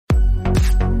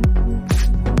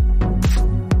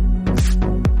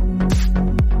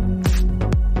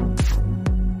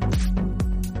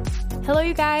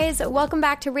you guys? Welcome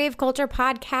back to Rave Culture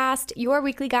Podcast, your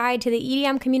weekly guide to the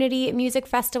EDM community, music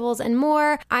festivals, and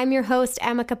more. I'm your host,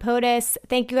 Emma Capotis.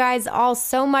 Thank you guys all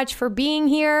so much for being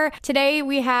here. Today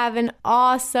we have an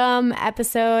awesome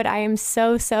episode. I am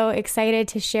so excited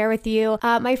to share with you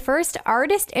my first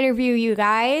artist interview, you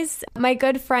guys. My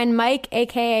good friend Mike,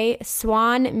 aka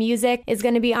Swan Music, is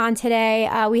going to be on today.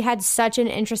 We had such an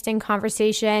interesting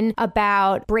conversation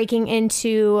about breaking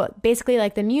into basically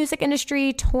like the music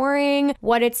industry, touring,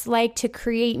 what it's like to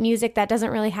create music that doesn't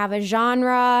really have a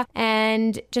genre,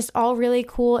 and just all really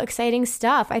cool, exciting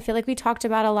stuff. I feel like we talked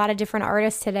about a lot of different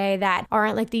artists today that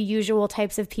aren't like the usual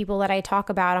types of people that I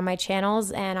talk about on my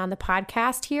channels and on the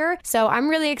podcast here. So I'm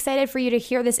really excited for you to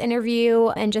hear this interview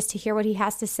and just to hear what he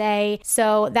has to say.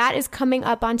 So that is coming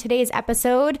up on today's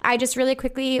episode. I just really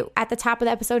quickly at the top of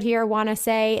the episode here want to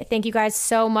say thank you guys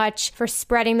so much for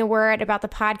spreading the word about the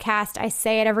podcast. I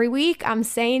say it every week. I'm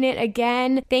saying it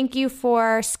again. Thank you for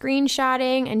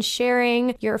screenshotting and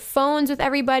sharing your phones with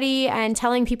everybody and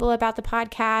telling people about the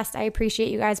podcast. I appreciate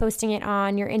you guys posting it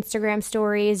on your Instagram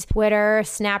stories, Twitter,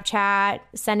 Snapchat,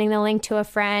 sending the link to a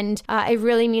friend. It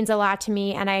really means a lot to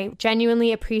me, and I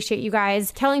genuinely appreciate you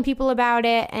guys telling people about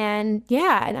it. And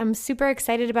yeah, and I'm super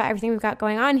excited about everything we've got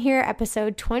going on here.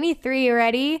 Episode 23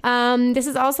 already. This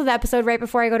is also the episode right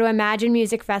before I go to Imagine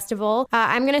Music Festival.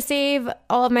 I'm going to save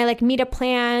all of my like meetup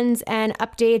plans and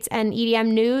updates and EDM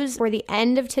news for the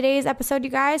end of today's episode, you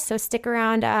guys. So stick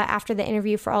around after the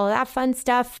interview for all of that fun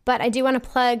stuff. But I do want to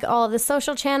plug all of the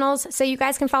social channels. So you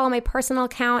guys can follow my personal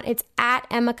account. It's at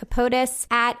Emma Capotis,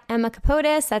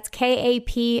 That's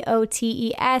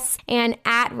Kapotes, and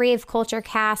at Rave Culture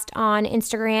Cast on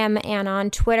Instagram and on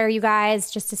Twitter, you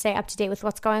guys, just to stay up to date with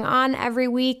what's going on every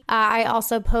week. I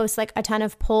also post like a ton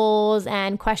of polls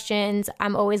and questions.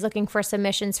 I'm always looking for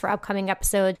submissions for upcoming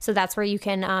episodes. So that's where you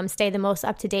can stay the most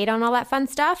up to date on all that fun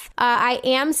stuff. I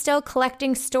am still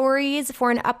collecting stories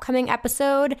for an upcoming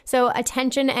episode. So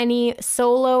attention any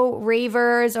solo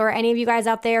ravers or any of you guys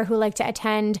out there who like to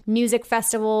attend music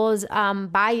festivals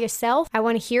by yourself. I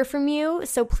want to hear from you.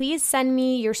 So please send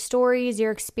me your stories,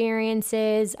 your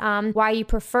experiences, why you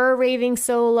prefer raving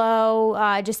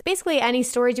solo, just basically any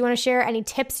stories you want to share, any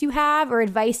tips you have or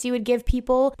advice you would give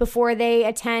people before they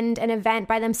attend an event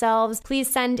by themselves. Please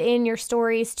send in your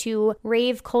stories to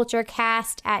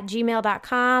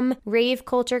raveculturecast@gmail.com,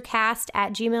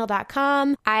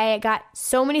 raveculturecast@gmail.com. I got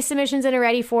so many submissions in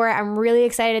already for it. I'm really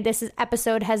excited.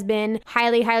 Episode has been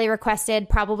highly requested.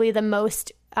 Probably the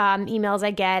most emails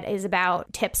I get is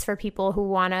about tips for people who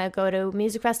want to go to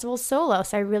music festivals solo.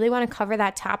 So I really want to cover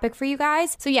that topic for you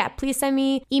guys. So yeah, please send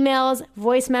me emails,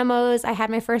 voice memos. I had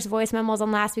my first voice memos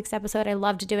on last week's episode. I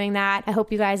loved doing that. I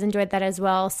hope you guys enjoyed that as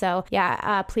well. So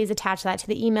yeah, please attach that to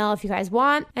the email if you guys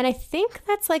want. And I think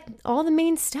that's like all the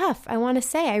main stuff I want to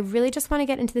say. I really just want to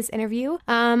get into this interview.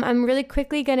 I'm really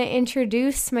quickly going to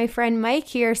introduce my friend Mike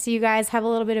here so you guys have a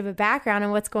little bit of a background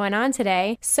on what's going on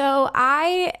today. So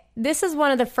this is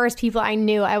one of the first people I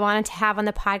knew I wanted to have on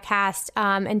the podcast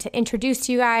and to introduce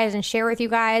to you guys and share with you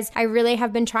guys. I really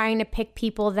have been trying to pick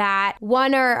people that,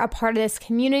 one, are a part of this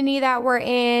community that we're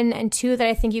in, and two, that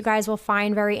I think you guys will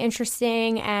find very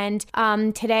interesting. And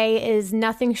today is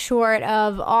nothing short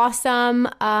of awesome.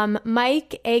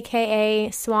 Mike,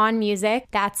 aka Swan Music.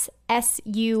 That's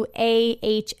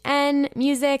SUAHN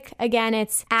Music. Again,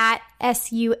 it's at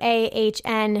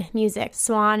SUAHN Music,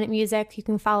 Swan Music. You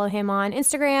can follow him on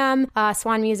Instagram,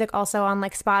 Swan Music, also on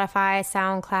like Spotify,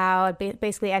 SoundCloud,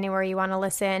 basically anywhere you want to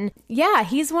listen. Yeah,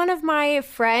 he's one of my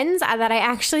friends that I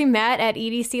actually met at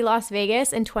EDC Las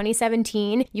Vegas in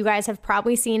 2017. You guys have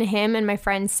probably seen him and my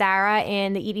friend Sarah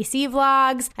in the EDC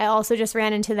vlogs. I also just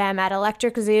ran into them at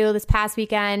Electric Zoo this past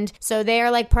weekend. So they are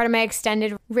like part of my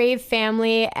extended rave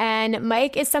family. And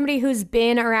Mike is somebody who's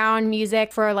been around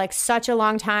music for like such a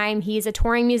long time. He's a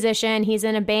touring musician, he's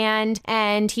in a band,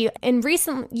 and he in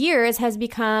recent years has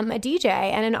become a DJ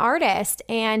and an artist,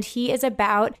 and he is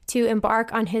about to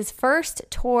embark on his first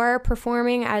tour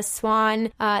performing as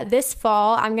Swan this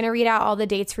fall. I'm going to read out all the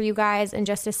dates for you guys in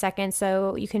just a second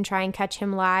so you can try and catch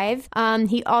him live.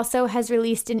 He also has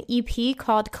released an EP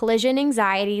called Collision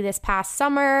Anxiety this past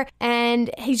summer, and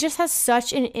he just has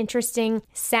such an interesting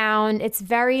sound. It's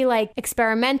very like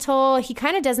experimental. He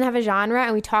kind of doesn't have a genre,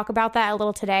 and we talk about that a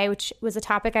little today, which was a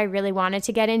topic I really wanted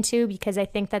to get into because I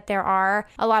think that there are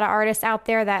a lot of artists out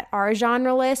there that are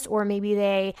genreless, or maybe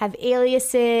they have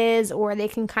aliases, or they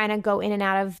can kind of go in and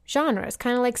out of genres,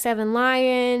 kind of like Seven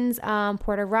Lions,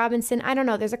 Porter Robinson. I don't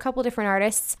know. There's a couple different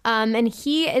artists. And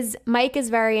Mike is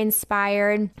very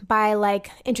inspired by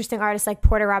like interesting artists like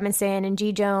Porter Robinson and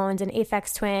G Jones and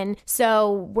Aphex Twin.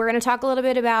 So we're going to talk a little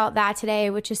bit about that today,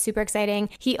 which is super exciting.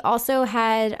 He also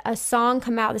had a song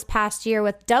come out this past year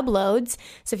with Dubloads.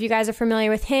 So if you guys are familiar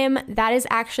with him, that is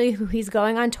actually who he's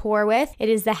going on tour with. It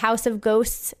is the House of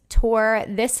Ghosts tour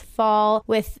this fall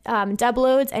with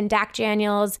Dubloads and Dak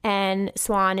Daniels, and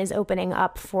Swan is opening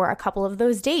up for a couple of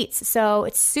those dates. So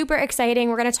it's super exciting.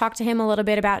 We're going to talk to him a little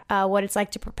bit about what it's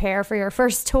like to prepare for your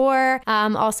first tour,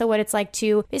 also what it's like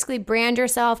to basically brand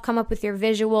yourself, come up with your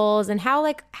visuals, and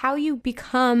how you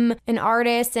become an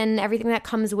artist and everything that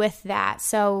comes with that.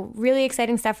 So really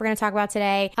exciting stuff we're going to talk about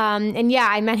today. And yeah,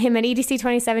 I met him at EDC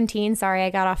 2017. Sorry, I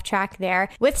got off track there.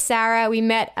 With Sarah, we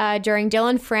met during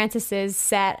Dylan Francis's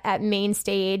set at Main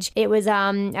Stage. It was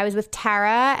I was with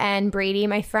Tara and Brady,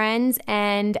 my friends,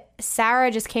 and Sarah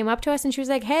just came up to us and she was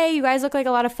like, hey, you guys look like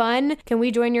a lot of fun. Can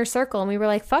we join your circle? And we were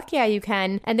like, fuck yeah, you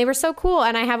can. And they were so cool.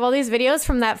 And I have all these videos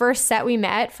from that first set we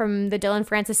met, from the Dylan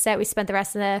Francis set. We spent the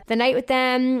rest of the night with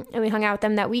them and we hung out with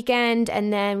them that weekend.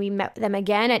 And then we met them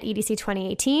again at EDC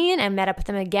 2018 and met up with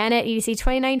them again at EDC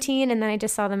 2019. And then I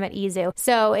just saw them at EZU.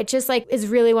 So it just is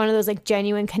really one of those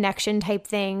genuine connection type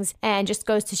things, and just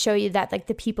goes to show you that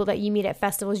the people that you meet at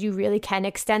festivals, you really can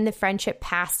extend the friendship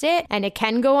past it and it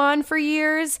can go on for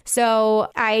years. So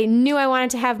I knew I wanted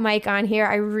to have Mike on here.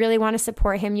 I really want to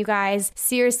support him, you guys.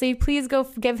 Seriously, please go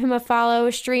give him a follow,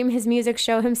 stream his music,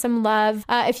 show him some love.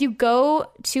 If you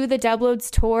go to the Dubloads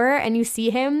tour and you see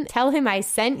him, tell him I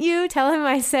sent you, tell him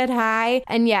I said hi,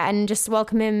 and just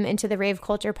welcome him into the Rave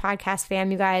Culture Podcast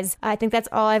fam, you guys. I think that's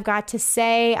all I've got to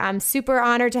say. I'm super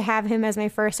honored to have him as my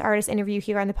first artist interview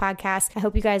here on the podcast. I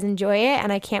hope you guys enjoy it,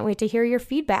 and I can't wait to hear your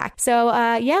feedback. So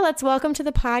let's welcome to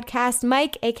the podcast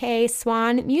Mike, aka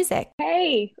Swan Music.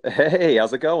 Hey,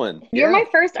 how's it going? You're my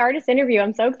first artist interview.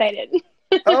 I'm so excited.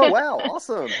 Oh, wow.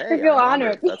 Awesome. Hey, I feel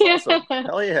honored. That's awesome.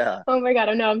 Hell yeah. Oh my God.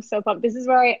 I know. I'm so pumped. This is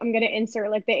where I'm going to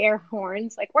insert the air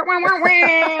horns. Wah, wah, wah,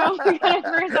 wah.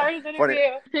 First artist interview.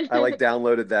 Funny. I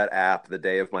downloaded that app the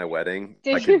day of my wedding.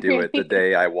 I could do it the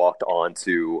day I walked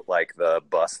onto the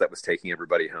bus that was taking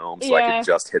everybody home. So I could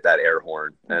just hit that air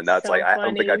horn. And that's so I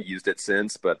don't think I've used it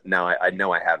since, but now I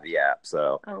know I have the app.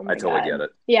 So I totally get it.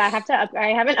 Yeah, I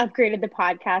haven't upgraded the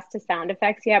podcast to sound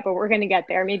effects yet, but we're going to get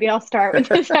there. Maybe I'll start with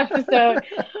this episode.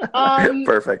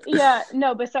 Perfect. Yeah,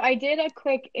 no, but so I did a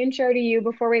quick intro to you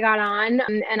before we got on,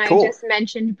 and cool. I just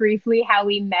mentioned briefly how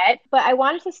we met, but I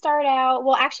wanted to start out,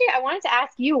 I wanted to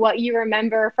ask you what you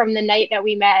remember from the night that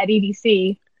we met at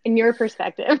EDC in your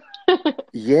perspective.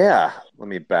 Yeah.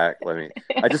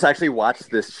 I just actually watched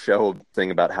this show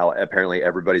thing about how apparently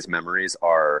everybody's memories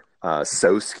are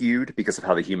so skewed because of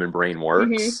how the human brain works.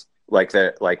 Mm-hmm.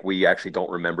 We actually don't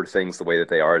remember things the way that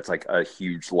they are. It's a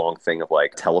huge long thing of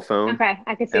telephone. Okay,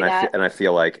 I could see that. And I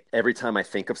feel like every time I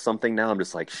think of something now, I'm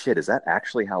just shit, is that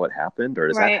actually how it happened? Or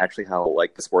is that actually how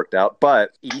this worked out?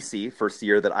 But EDC, first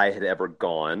year that I had ever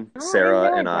gone,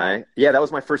 Sarah and I, that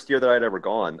was my first year that I'd ever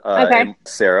gone. Okay. And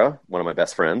Sarah, one of my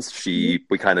best friends, we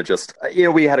kind of just,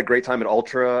 we had a great time at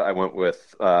Ultra. I went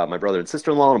with my brother and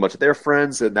sister-in-law and a bunch of their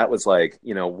friends. And that was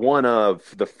one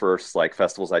of the first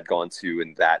festivals I'd gone to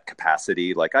in that capacity.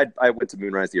 I went to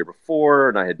Moonrise the year before,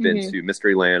 and I had been to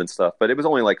Mysteryland and stuff, but it was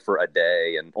only for a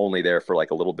day and only there for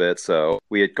a little bit. So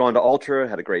we had gone to Ultra,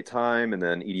 had a great time, and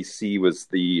then EDC was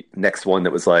the next one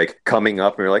that was coming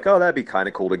up, and we were oh, that'd be kind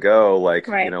of cool to go,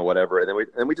 whatever. And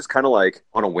then we just kind of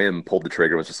on a whim pulled the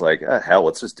trigger and was just hell,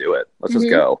 let's just do it. Let's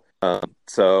just go.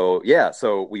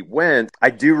 So we went. I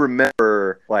do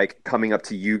remember coming up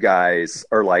to you guys,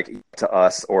 or to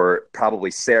us, or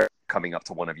probably Sarah coming up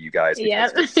to one of you guys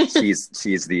because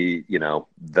she's the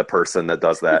the person that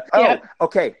does that. Yep. Oh,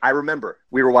 okay. I remember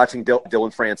we were watching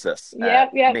Dylan Francis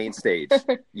at Main Stage.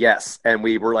 Yes, and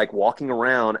we were walking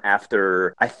around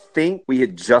after I think we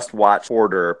had just watched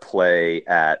Porter play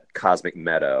at Cosmic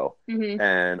Meadow,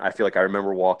 and I feel I remember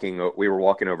we were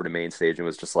walking over to Main Stage and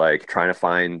was just trying to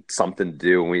find something to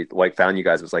do, and we found you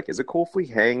guys. It was is it cool if we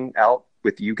hang out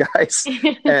with you guys?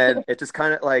 And it just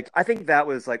kind of I think that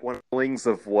was one of the things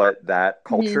of what that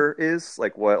culture is,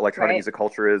 what electronic music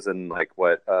culture is, and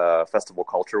what festival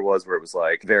culture was, where it was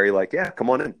very yeah,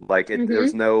 come on in.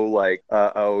 There's no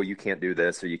oh, you can't do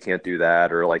this or you can't do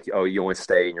that, or oh, you only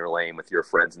stay in your lane with your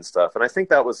friends and stuff. And I think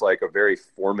that was a very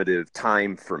formative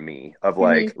time for me of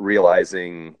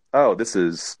realizing, oh, this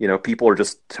is, people are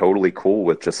just totally cool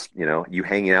with just, you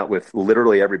hanging out with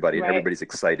literally everybody, and everybody's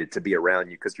excited to be around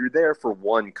you because you're there for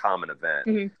one common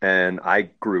event. And I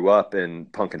grew up in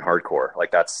punk and hardcore.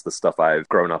 That's the stuff I've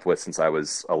grown up with since I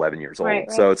was 11 years old.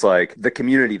 Right. So it's the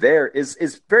community there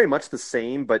is very much the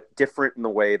same, but different in the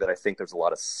way that I think there's a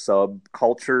lot of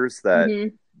subcultures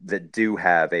that that do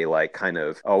have a like kind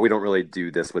of, oh, we don't really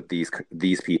do this with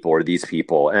these people or these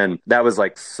people. And that was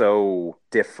like so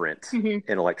different in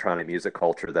electronic music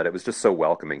culture that it was just so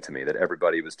welcoming to me that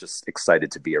everybody was just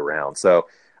excited to be around. So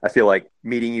I feel like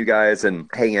meeting you guys and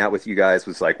hanging out with you guys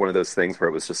was like one of those things where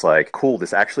it was just like, cool,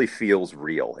 this actually feels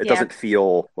real. It doesn't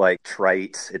feel like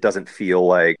trite. It doesn't feel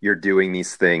like you're doing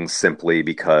these things simply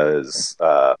because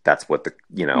that's what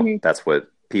that's what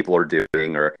people are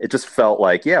doing, or it just felt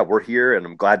like, yeah, we're here and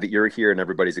I'm glad that you're here and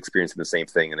everybody's experiencing the same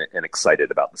thing and excited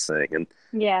about this thing. And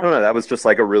I don't know, that was just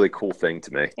like a really cool thing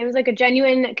to me. It was like a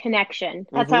genuine connection.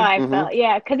 That's how I felt.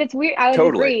 Yeah, because it's weird. I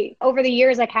would agree. Over the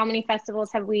years, like how many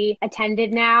festivals have we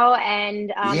attended now?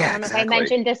 And I don't know if I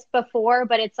mentioned this before,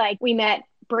 but it's like we met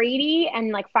Brady and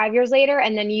like 5 years later,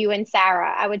 and then you and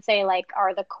Sarah, I would say like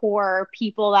are the core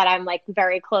people that I'm like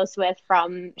very close with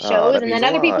from shows. And then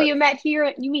other people you meet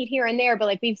here and there, but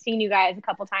like we've seen you guys a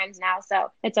couple times now. So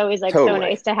it's always like so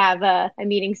nice to have a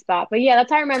meeting spot. But yeah,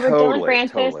 that's how I remember Dylan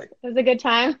Francis. It was a good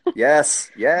time. Yes.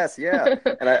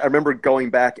 And I remember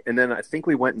going back, and then I think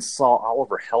we went and saw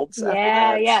Oliver Heltz after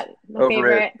that. My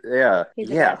favorite.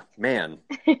 Man.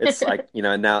 It's like,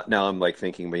 now I'm like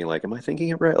thinking, being like, am I thinking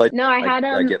it right? Like, no, I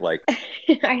had I get like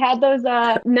I had those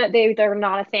they're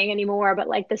not a thing anymore, but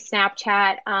like the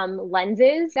Snapchat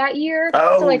lenses that year.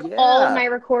 So like all of my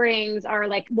recordings are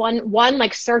like one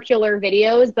like circular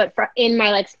videos, but in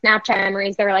my like Snapchat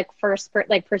memories they're like first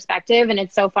perspective, and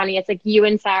it's so funny. It's like you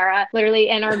and Sarah literally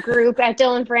in our group at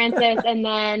Dylan Francis, and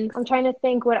then I'm trying to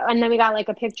think and then we got like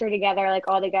a picture together, like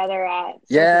all together at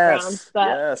Grounds.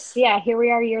 But yeah, here we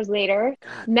are years later.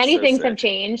 God, many things have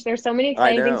changed. There's so many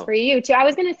exciting things for you too. I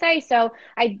was gonna say, so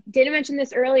I didn't mention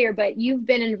this earlier, but you've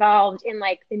been involved in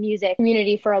like the music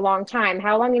community for a long time.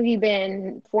 How long have you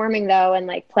been performing though, and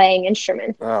like playing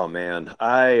instruments? Oh man,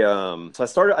 I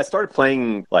started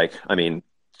playing, like, I mean,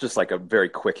 just like a very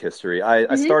quick history.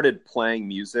 I started playing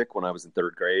music when I was in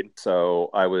third grade.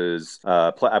 So I was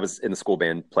I was in the school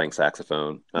band playing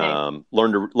saxophone. Nice.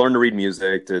 Learned to read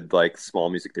music, did like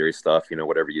small music theory stuff,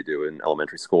 whatever you do in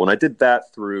elementary school. And I did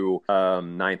that through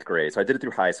ninth grade. So I did it through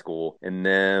high school. And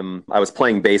then I was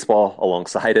playing baseball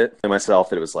alongside it and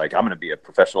myself. It was like, I'm going to be a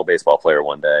professional baseball player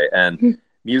one day. And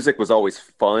music was always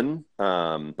fun,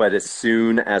 but as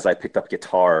soon as I picked up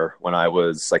guitar when I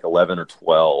was like 11 or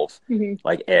 12,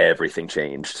 like everything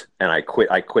changed, and I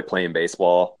quit playing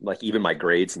baseball. Like even my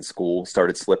grades in school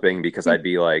started slipping because I'd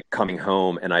be like coming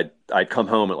home, and I'd come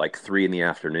home at like 3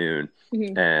 p.m,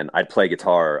 and I'd play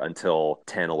guitar until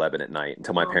 10, 11 at night,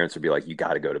 until my parents would be like, you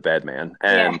got to go to bed, man.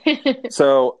 And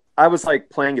so I was like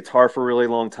playing guitar for a really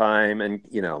long time, and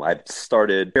I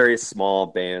started various small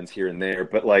bands here and there,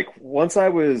 but like once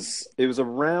it was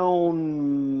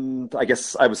around, I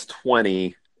guess I was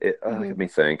 20. Let me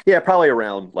think. Yeah, probably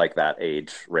around like that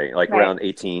age range, like around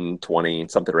 18, 20,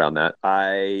 something around that.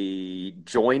 I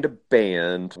joined a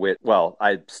band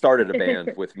I started a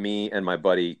band with me and my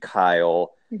buddy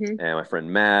Kyle, and my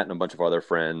friend Matt and a bunch of other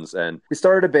friends. And we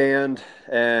started a band,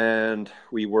 and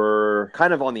we were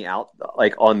kind of on the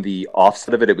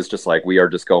offset of it. It was just like, we are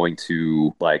just going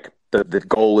to like, the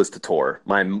goal is to tour.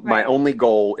 My only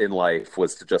goal in life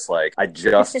was to just like, I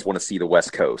just want to see the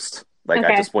West Coast. Like,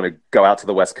 I just want to go out to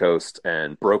the West Coast,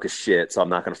 and broke as shit, so I'm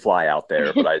not going to fly out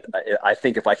there. But I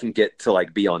think if I can get to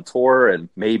like be on tour and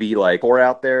maybe like tour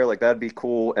out there, like that'd be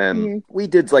cool. And we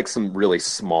did like some really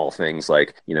small things,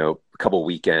 like, a couple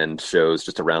weekend shows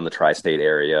just around the tri-state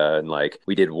area, and like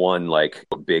we did one like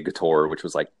big tour which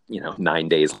was like 9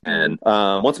 days. And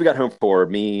once we got home, for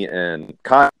me and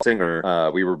Kyle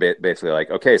Singer, we were basically like,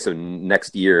 okay, so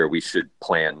next year we should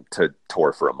plan to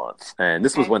tour for a month. And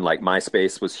this was when like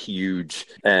MySpace was huge,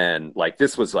 and like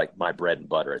this was like my bread and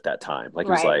butter at that time. Like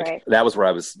it was like that was where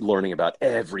I was learning about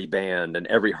every band and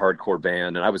every hardcore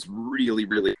band, and I was really,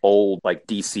 really old like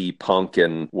DC punk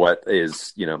and what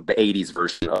is the 80s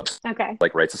version of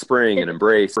like Rites of Spring and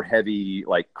Embrace, for heavy,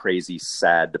 like crazy,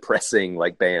 sad, depressing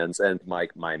like bands, and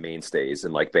like my mainstays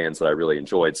and like bands that I really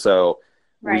enjoyed. So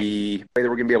the way that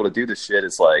we're gonna be able to do this shit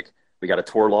is like, we got to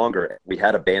tour longer. We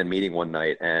had a band meeting one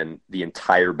night, and the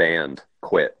entire band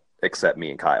quit except me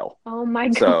and Kyle. Oh my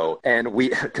God. So, and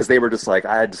because they were just like,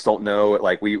 I just don't know.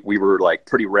 Like we were like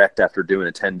pretty wrecked after doing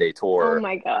a 10-day tour. Oh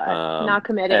my God. Not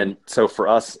committed. And so for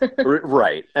us,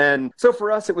 right. And so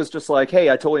for us, it was just like, hey,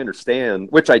 I totally understand,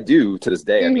 which I do to this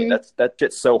day. I mean, that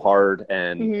shit's so hard.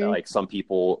 And like some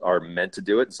people are meant to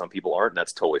do it and some people aren't, and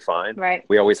that's totally fine. Right.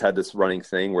 We always had this running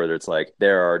thing where it's like,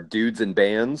 there are dudes in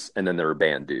bands and then there are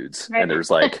band dudes. Right. And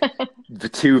there's like the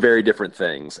two very different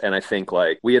things. And I think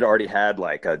like we had already had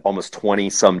like a almost 20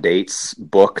 some dates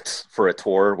booked for a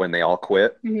tour when they all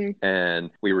quit. And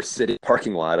we were sitting in the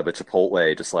parking lot of a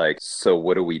Chipotle, just like, so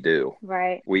what do we do?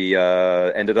 Right. We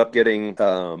ended up getting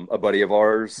a buddy of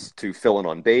ours to fill in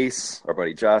on bass, our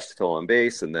buddy Josh to fill in on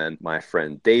bass, and then my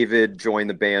friend David joined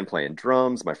the band playing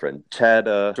drums. My friend Chad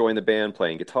joined the band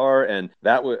playing guitar, and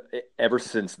that was ever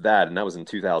since that, and that was in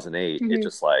 2008.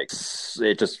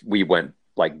 We went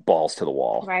like balls to the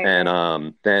wall. Right.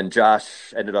 And then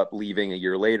Josh ended up leaving a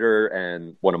year later,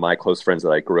 and one of my close friends that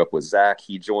I grew up with, Zach,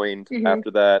 he joined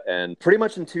after that. And pretty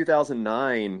much in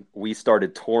 2009, we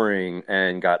started touring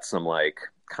and got some like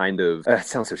kind of, it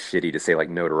sounds so shitty to say like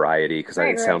notoriety, because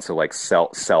it sounds so like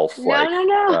self like,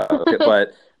 no.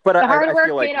 But the hard I work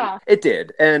feel like paid off. It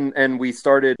did. And we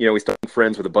started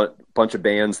friends with a bunch of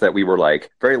bands that we were like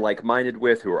very like-minded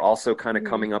with, who were also kind of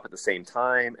coming up at the same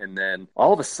time. And then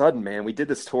all of a sudden, man, we did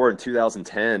this tour in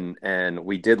 2010, and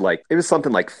we did like, it was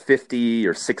something like 50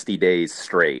 or 60 days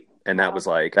straight. And that was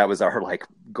our like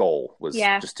goal, was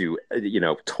just to,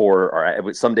 tour.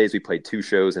 Or some days we played 2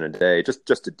 shows in a day just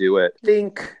to do it. I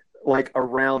think like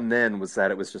around then was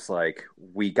that it was just like,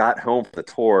 we got home from the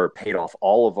tour, paid off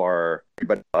all of our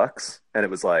bucks, and it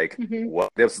was like,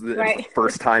 what? This was the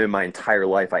first time in my entire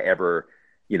life I ever,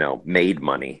 made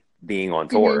money being on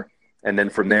tour. And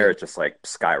then from there, it just like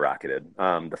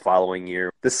skyrocketed. The following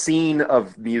year, the scene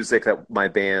of music that my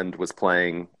band was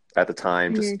playing at the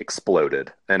time just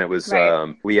exploded. And it was,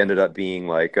 we ended up being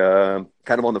like kind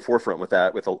of on the forefront with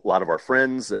that, with a lot of our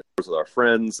friends, with our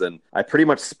friends. And I pretty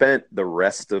much spent the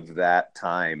rest of that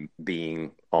time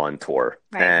being on tour.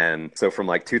 Right. And so from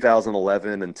like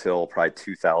 2011 until probably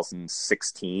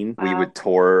 2016, we would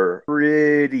tour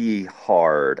pretty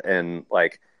hard, and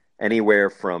like anywhere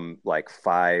from like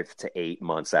 5 to 8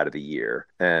 months out of the year,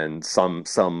 and some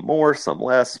more, some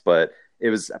less, but it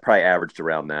was probably averaged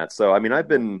around that. So, I mean, I've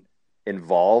been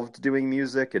involved doing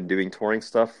music and doing touring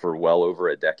stuff for well over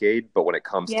a decade. But when it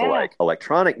comes to like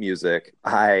electronic music,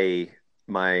 my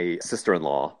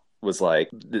sister-in-law was like,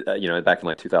 back in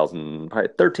like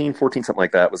 2013, 14, something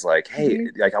like that, was like, hey,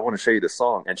 like, I want to show you this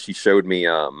song. And she showed me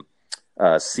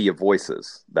Sea of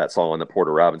Voices, that song on the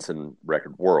Porter Robinson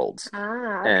record, Worlds.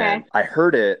 And I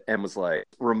heard it and was like,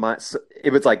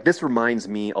 this reminds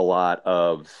me a lot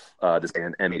of this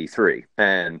band M83.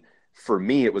 And for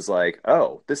me, it was like,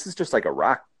 oh, this is just like a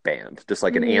rock band, just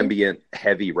like an ambient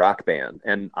heavy rock band.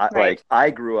 And I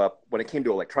grew up, when it came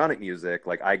to electronic music,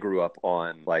 like I grew up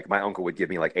on, like, my uncle would give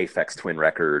me like Aphex Twin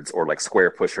records, or like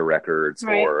Square Pusher records,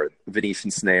 or Venetian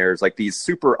Snares, like these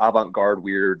super avant-garde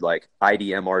weird like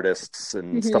IDM artists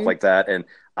and stuff like that. And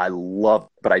I loved,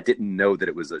 but I didn't know that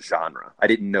it was a genre. I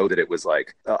didn't know that it was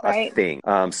like a thing.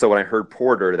 So when I heard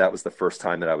Porter, that was the first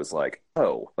time that I was like,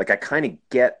 oh, like I kind of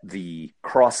get the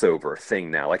crossover thing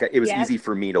now. Like it was easy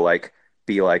for me to like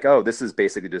be like, oh, this is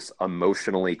basically just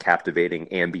emotionally captivating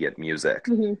ambient music,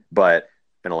 but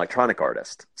an electronic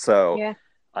artist. So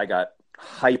I got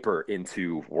hyper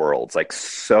into Worlds, like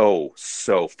so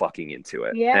fucking into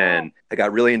it. And I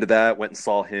got really into that, went and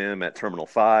saw him at Terminal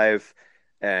 5.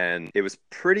 And it was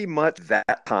pretty much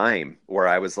that time where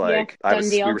I was like,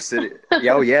 we were sitting,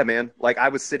 oh yeah, man. Like I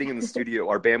was sitting in the studio,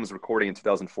 our band was recording in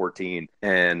 2014.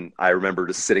 And I remember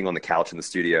just sitting on the couch in the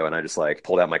studio, and I just like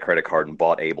pulled out my credit card and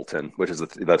bought Ableton, which is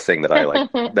the thing that I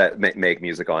like, that make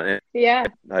music on. And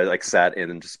I like sat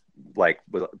in and just like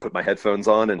put my headphones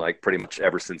on, and like pretty much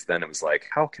ever since then, it was like,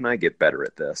 how can I get better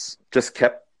at this? Just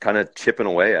kept kind of chipping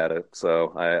away at it.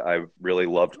 So I really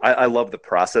loved, I love the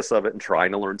process of it, and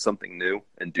trying to learn something new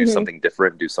and do something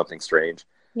different, do something strange.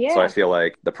 So I feel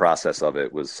like the process of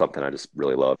it was something I just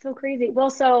really loved. So crazy. Well,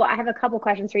 so I have a couple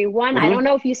questions for you. One, I don't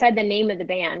know if you said the name of the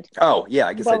band. Oh yeah,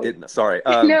 I guess I didn't. Sorry.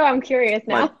 No, I'm curious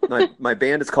now. my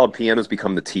band is called Pianos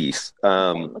Become the Teeth.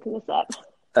 I'm looking this up.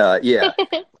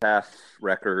 Half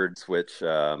Records, which we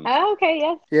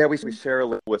share a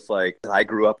little with, like, I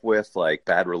grew up with, like,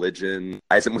 Bad Religion.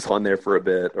 Eisen was on there for a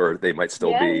bit, or they might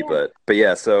still be, but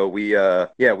yeah, so we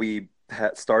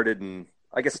started in,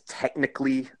 I guess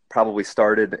technically probably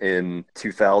started in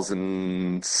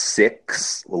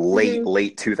 2006,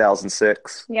 late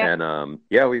 2006. And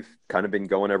we've kind of been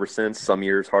going ever since. Some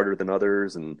years harder than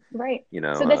others, and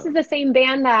so this is the same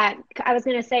band that I was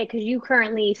going to say, because you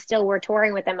currently still were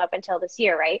touring with them up until this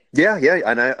year, right?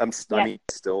 And I mean,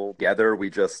 still together. We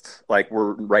just like,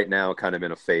 we're right now kind of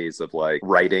in a phase of like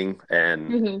writing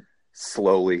and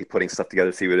slowly putting stuff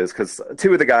together to see what it is, because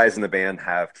 2 of the guys in the band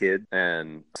have kids,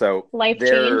 and so life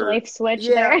switch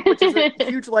there. Which is a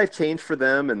huge life change for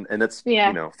them, and that's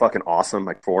fucking awesome,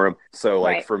 like, for them. So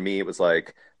like for me, it was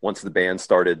like, once the band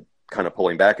started kind of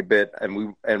pulling back a bit,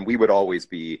 and we would always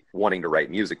be wanting to write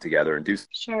music together and do.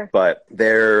 Sure. But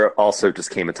there also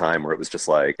just came a time where it was just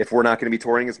like, if we're not going to be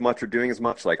touring as much or doing as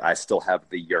much, like I still have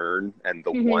the yearn and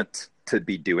the want to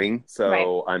be doing.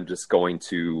 So I'm just going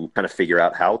to kind of figure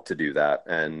out how to do that.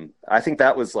 And I think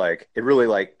that was like, it really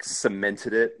like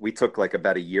cemented it. We took like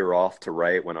about a year off to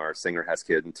write when our singer has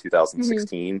kid in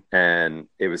 2016. And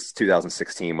it was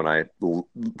 2016 when I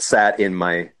sat in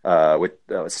my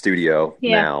studio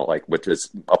now, like, which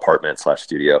is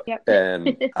apartment/studio. Yep.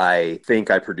 And I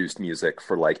think I produced music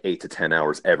for like 8 to 10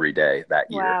 hours every day that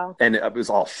year. Wow. And it was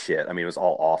all shit. I mean, it was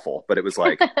all awful, but it was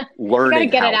like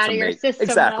learning get how it out to of your make system.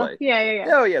 exactly. Yeah.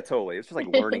 Oh yeah, totally. It's just like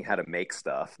learning how to make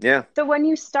stuff. Yeah. So when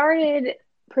you started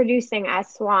producing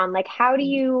as Swan, like how do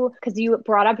you, because you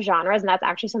brought up genres and that's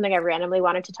actually something I randomly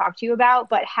wanted to talk to you about,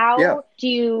 but how do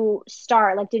you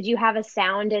start? Like, did you have a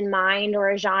sound in mind or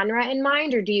a genre in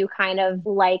mind, or do you kind of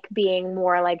like being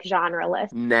more like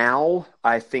genreless? Now,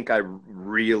 I think I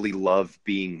really love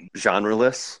being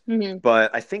genreless,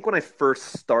 but I think when I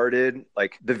first started,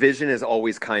 like the vision is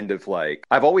always kind of like,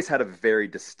 I've always had a very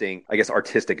distinct, I guess,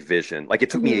 artistic vision. Like it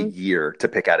took me a year to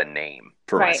pick out a name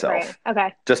for myself.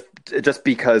 Okay. Just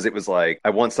because it was like, I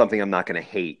want something I'm not going to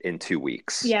hate in 2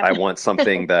 weeks. Yeah. I want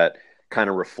something that kind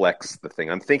of reflects the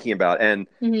thing I'm thinking about. And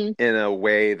in a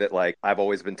way that like, I've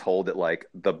always been told that like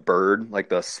the bird, like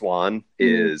the swan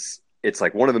it's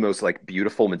like one of the most like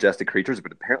beautiful, majestic creatures,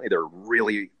 but apparently they're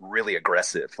really, really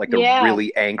aggressive. Like they're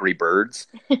really angry birds.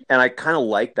 And I kind of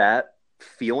like that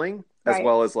feeling as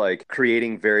well as like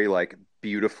creating very like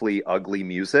beautifully ugly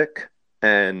music.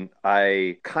 And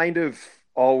I kind of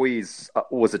always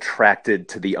was attracted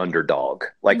to the underdog,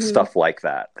 like stuff like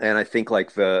that. And I think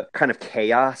like the kind of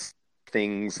chaos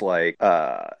things like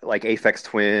Aphex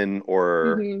Twin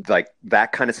or like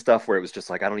that kind of stuff where it was just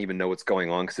like, I don't even know what's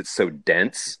going on because it's so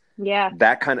dense. Yeah.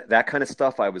 That kind of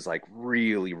stuff I was like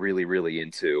really, really, really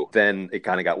into. Then it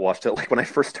kind of got washed out. Like when I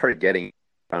first started getting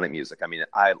electronic music, I mean,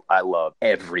 I love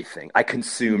everything. I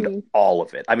consumed all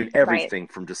of it. I mean, everything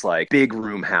from just like big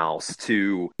room house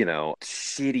to, you know,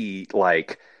 shitty,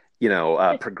 like, you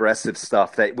know, progressive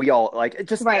stuff that we all like. It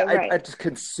just, I just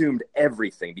consumed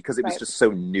everything because it was just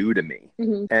so new to me.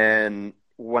 And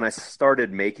when I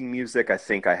started making music, I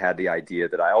think I had the idea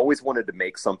that I always wanted to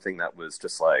make something that was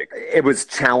just like, it was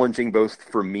challenging both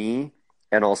for me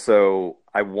and also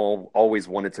I always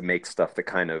wanted to make stuff that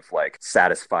kind of like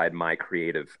satisfied my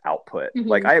creative output.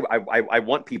 Like I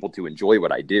want people to enjoy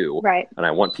what I do. Right. And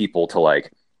I want people to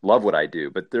like love what I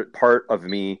do, but part of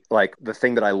me, like the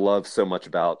thing that I love so much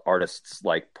about artists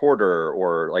like Porter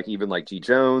or like even like G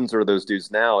Jones or those dudes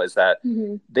now is that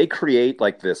they create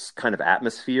like this kind of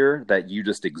atmosphere that you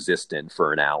just exist in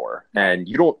for an hour, and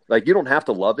you don't have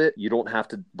to love it, you don't have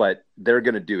to, but they're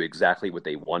going to do exactly what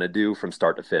they want to do from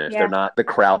start to finish. They're not the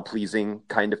crowd pleasing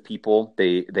kind of people.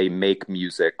 They make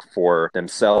music for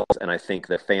themselves, and I think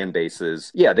the fan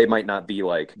bases, they might not be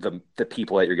like the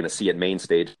people that you're going to see at main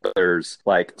stage, but there's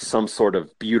like some sort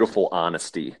of beautiful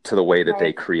honesty to the way that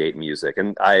they create music.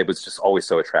 And I was just always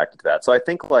so attracted to that. So I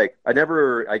think like I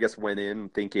never, I guess, went in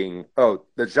thinking, oh,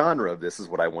 the genre of this is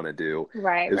what I want to do.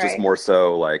 Right. It was just more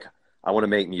so like, I want to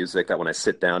make music that when I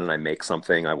sit down and I make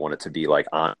something, I want it to be like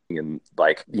on and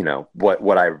like, you know,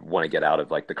 what I want to get out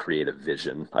of like the creative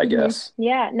vision, I guess.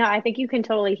 Yeah, no, I think you can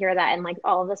totally hear that in like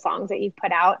all of the songs that you've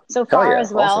put out so far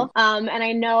as well. Awesome. And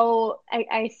I know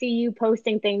I see you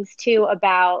posting things too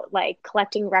about like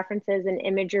collecting references and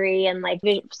imagery and like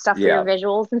stuff for your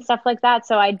visuals and stuff like that.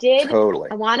 So I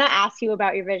want to ask you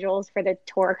about your visuals for the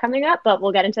tour coming up, but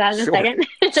we'll get into that in a second.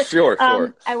 Sure.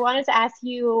 I wanted to ask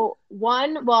you I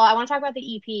want to talk about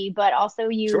the EP, but also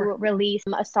you released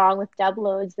a song with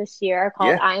Dubloads this year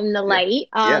called I'm the Light.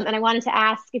 And I wanted to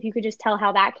ask if you could just tell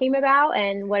how that came about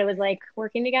and what it was like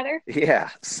working together. Yeah.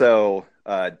 So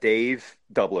Dave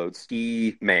Dubloads,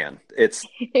 it's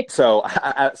so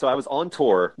I was on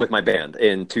tour with my band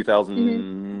in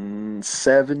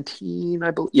 2017,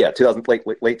 I believe. Yeah,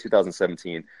 late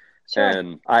 2017. Sure.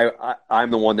 And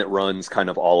I'm the one that runs kind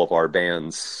of all of our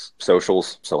band's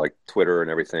socials, so like Twitter and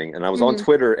everything. And I was on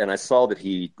Twitter and I saw that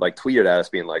he like tweeted at us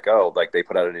being like, oh, like they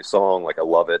put out a new song, like I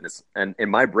love it. And in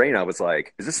my brain I was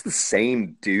like, is this the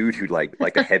same dude who like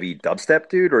a heavy dubstep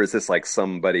dude, or is this like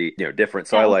somebody, you know, different?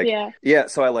 So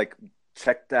so I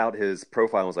checked out his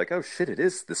profile and was like, oh shit, it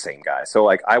is the same guy. So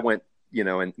like I went, you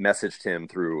know, and messaged him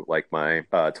through like my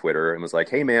Twitter and was like,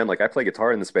 hey man, like I play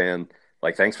guitar in this band.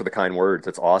 Like, thanks for the kind words.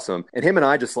 That's awesome. And him and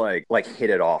I just like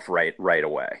hit it off right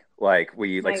away. Like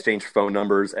we exchanged phone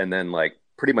numbers and then like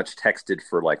pretty much texted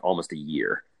for like almost a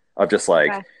year of just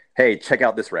like, hey hey, check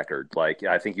out this record. Like,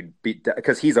 I think you'd be,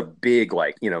 because he's a big,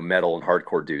 like, you know, metal and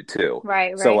hardcore dude too.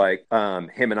 Right. So like,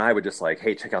 him and I would just like,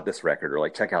 hey, check out this record, or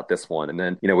like, check out this one. And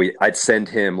then, you know, I'd send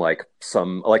him like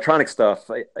some electronic stuff,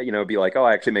 you know, be like, oh,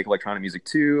 I actually make electronic music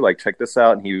too. Like, check this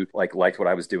out. And he like liked what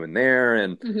I was doing there.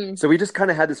 And so we just kind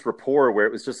of had this rapport where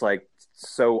it was just like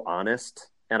so honest.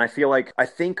 And I feel like, I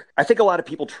think a lot of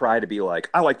people try to be like,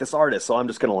 I like this artist, so I'm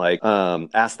just going to like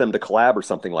ask them to collab or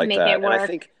something like that. It work. And I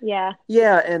think,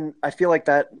 yeah. And I feel like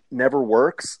that never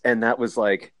works. And that was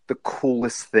like the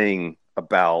coolest thing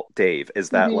about Dave,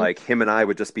 is that like him and I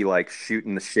would just be like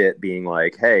shooting the shit, being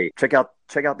like, hey, check out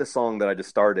this song that I just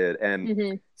started.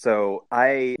 And so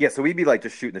we'd be like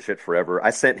just shooting the shit forever. I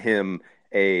sent him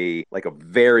a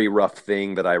very rough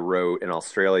thing that I wrote in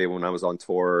Australia when I was on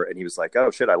tour, and he was like, oh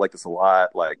shit, I like this a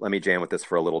lot, like let me jam with this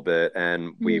for a little bit.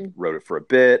 And we wrote it for a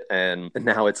bit, and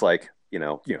now it's like, you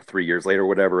know 3 years later,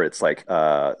 whatever, it's like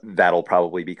that'll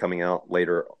probably be coming out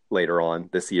later on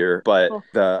this year. But cool.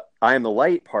 The I Am the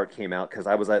Light part came out because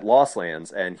I was at Lost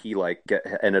Lands, and he like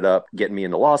ended up getting me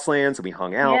into Lost Lands, and we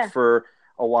hung out for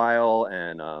a while.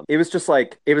 And it was just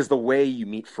like, it was the way you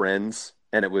meet friends.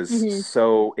 And it was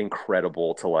so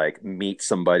incredible to like meet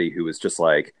somebody who was just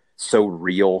like so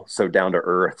real, so down to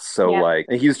earth, so like,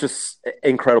 and he was just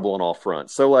incredible on all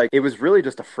fronts. So like, it was really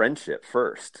just a friendship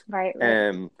first. Right.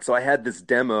 And so I had this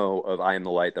demo of I Am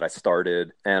the Light that I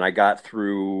started, and I'd gotten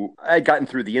through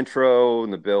the intro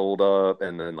and the build up,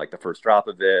 and then like the first drop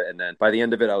of it. And then by the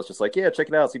end of it, I was just like, yeah, check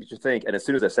it out, see what you think. And as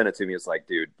soon as I sent it to me, it's like,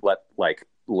 dude,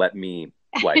 let me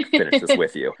like finish this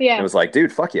with you. And it was like,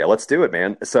 dude, fuck yeah, let's do it,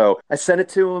 man. So I sent it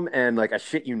to him, and like, I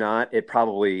shit you not, it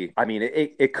probably, I mean,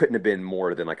 it couldn't have been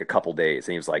more than like a couple days.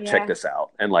 And he was like, check this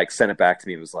out, and like sent it back to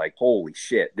me. It was like, holy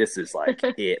shit, this is like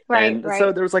it.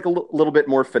 So there was like a little bit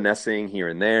more finessing here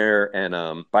and there.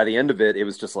 And by the end of it, it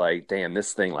was just like, damn,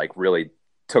 this thing like really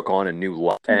took on a new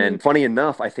life. And funny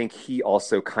enough, I think he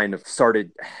also kind of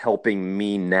started helping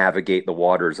me navigate the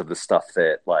waters of the stuff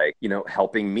that, like, you know,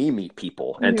 helping me meet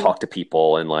people and talk to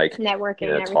people and like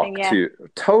networking and everything.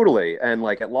 Totally. And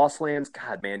like at Lost Lands,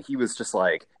 God, man, he was just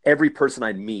like, every person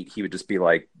I'd meet, he would just be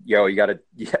like, yo, you gotta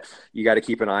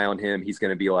keep an eye on him. He's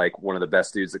going to be like one of the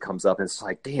best dudes that comes up. And it's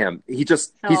like, damn, he's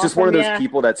just one of those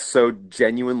people that's so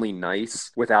genuinely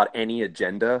nice without any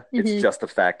agenda. It's just the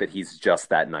fact that he's just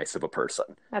that nice of a person.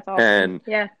 That's awesome.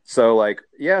 And so like,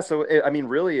 I mean,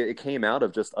 really it came out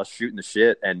of just us shooting the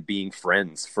shit and being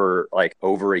friends for like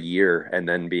over a year, and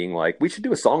then being like, we should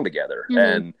do a song together.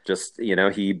 And just, you know,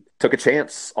 he took a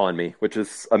chance on me, which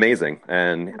is amazing.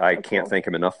 And I can't thank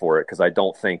him enough for it, because I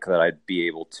don't think that I'd be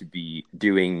able to be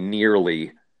doing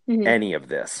nearly any of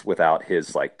this without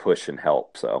his like push and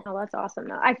help. So that's awesome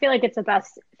though. I feel like it's the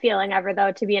best feeling ever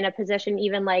though, to be in a position,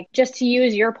 even like just to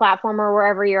use your platform or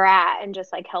wherever you're at and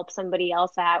just like help somebody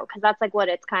else out, because that's like what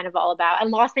it's kind of all about.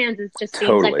 And Lost Lands is just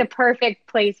seems like the perfect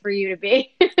place for you to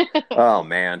be. Oh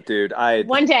man, dude,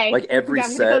 one day like every I'm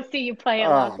set gonna go see you play at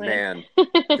Lost Lands. Man,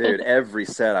 dude, every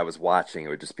set I was watching, it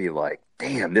would just be like,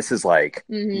 damn, this is like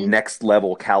next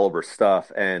level caliber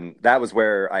stuff. And that was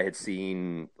where I had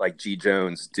seen like G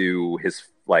Jones do his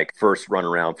like first run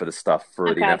around for the stuff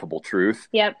for The Ineffable Truth.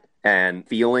 Yep. And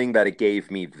feeling that it gave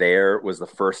me there was the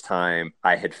first time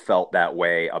I had felt that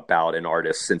way about an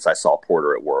artist since I saw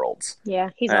Porter at Worlds. Yeah,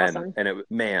 he's awesome. And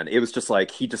it was just like,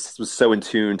 he just was so in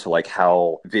tune to like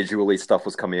how visually stuff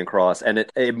was coming across. And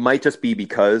it might just be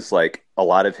because like a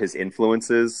lot of his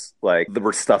influences, like there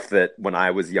were stuff that when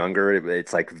I was younger,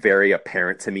 it's like very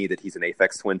apparent to me that he's an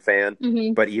Aphex Twin fan.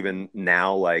 But even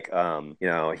now, like, you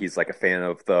know, he's like a fan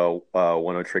of the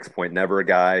One Oh Tricks Point Never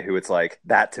guy, who it's like,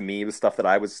 that to me was stuff that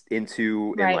I was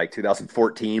into in like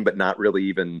 2014, but not really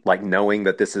even like knowing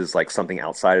that this is like something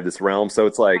outside of this realm. So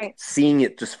it's like seeing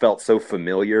it just felt so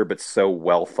familiar, but so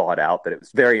well thought out that it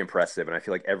was very impressive. And I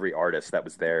feel like every artist that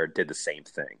was there did the same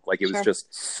thing. Like it was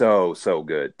just so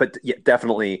good. But yeah,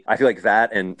 definitely, I feel like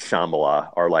that and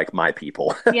Shambhala are like my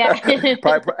people. Yeah.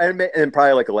 and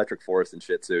probably like Electric Forest and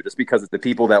shit too, just because the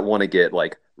people that want to get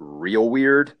like real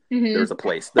weird, there's a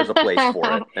place for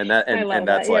it. And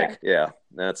that's like,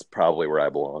 that's probably where I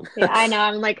belong. Yeah, I know.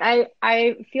 I'm like,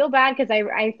 I feel bad because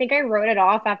I think I wrote it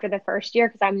off after the first year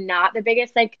because I'm not the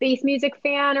biggest like bass music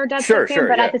fan or dubstep fan,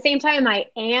 but at the same time I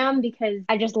am, because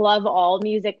I just love all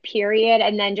music, period.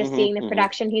 And then just seeing the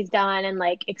production he's done and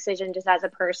like Excision just as a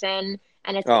person.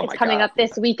 And it's coming up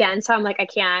this weekend. So I'm like, I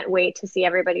can't wait to see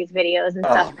everybody's videos and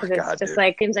stuff, because it's just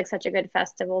like, seems like such a good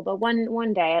festival. But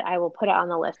one day I will put it on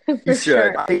the list. You should.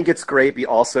 Sure. I think it's great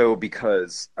also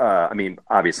because, I mean,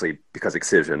 obviously because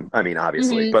Excision, I mean,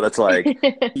 obviously, but it's like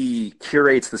he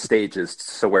curates the stages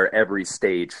so where every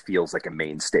stage feels like a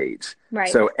main stage. Right.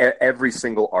 So every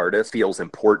single artist feels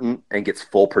important and gets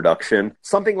full production.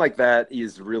 Something like that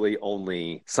is really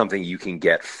only something you can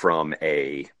get from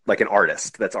an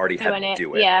artist that's already had to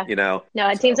do it. Yeah. You know? No,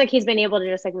 it seems like he's been able to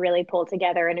just like really pull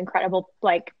together an incredible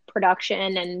like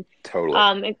production and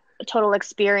total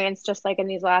experience just like in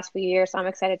these last few years. So I'm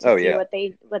excited to see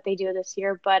what they do this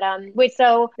year. But wait,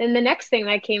 so then the next thing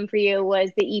that came for you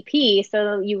was the EP.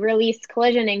 So you released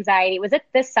Collision Anxiety. Was it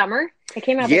this summer? It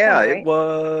came out this summer, right? It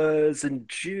was in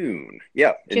June.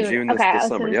 Yeah, in June this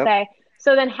summer. Yeah.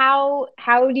 So then how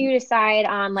do you decide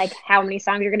on like how many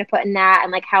songs you're going to put in that,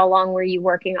 and like how long were you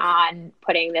working on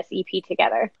putting this EP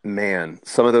together? Man,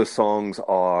 some of those songs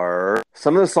are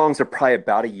probably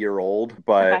about a year old,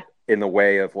 but in the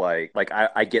way of like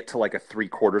I get to like a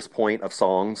 3/4 point of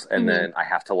songs and then I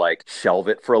have to like shelve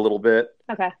it for a little bit.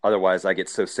 Okay. Otherwise I get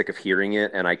so sick of hearing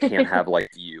it and I can't have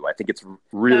like view. I think it's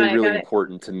really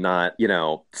important to not,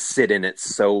 sit in it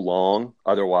so long.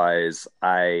 Otherwise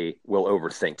I will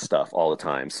overthink stuff all the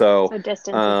time. So distance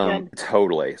is good.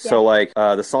 Totally. Yeah. So like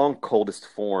the song Coldest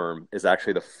Form is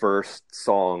actually the first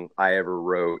song I ever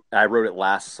wrote. I wrote it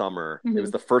last summer. It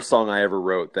was the first song I ever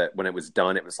wrote that when it was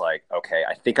done, it was like, okay,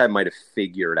 I think I might have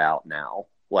figured out now,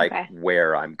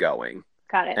 where I'm going.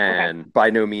 Got it. And by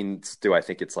no means do I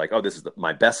think it's like, oh, this is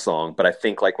my best song. But I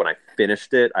think like when I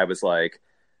finished it, I was like,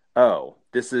 oh,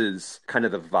 this is kind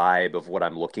of the vibe of what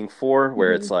I'm looking for,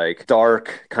 where it's like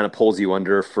dark, kind of pulls you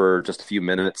under for just a few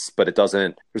minutes, but it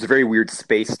doesn't, there's a very weird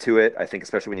space to it. I think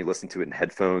especially when you listen to it in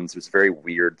headphones, there's very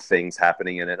weird things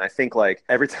happening in it. And I think like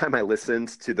every time I listened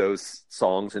to those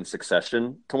songs in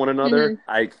succession to one another,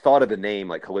 I thought of the name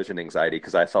like Collision Anxiety,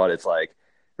 because I thought it's like,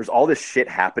 there's all this shit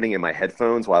happening in my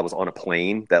headphones while I was on a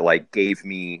plane that like gave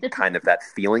me kind of that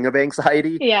feeling of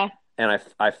anxiety. Yeah. And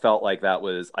I felt like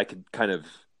I could kind of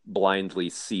blindly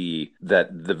see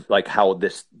that how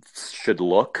this should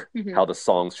look, how the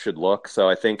songs should look. So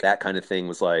I think that kind of thing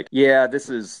was like, yeah, this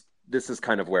is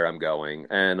kind of where I'm going.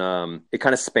 And it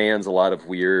kind of spans a lot of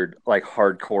weird, like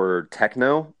hardcore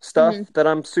techno stuff that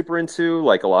I'm super into.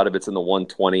 Like a lot of it's in the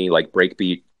 120, like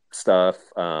breakbeat stuff.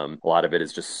 A lot of it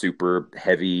is just super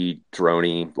heavy,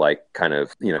 droney, like kind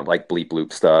of, like bleep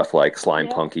bloop stuff, like slime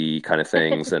punky kind of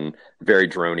things and very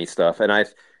droney stuff. And I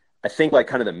think like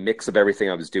kind of the mix of everything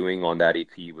I was doing on that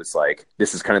EP was like,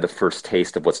 this is kind of the first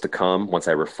taste of what's to come once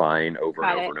I refine over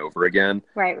and over again.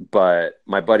 Right. But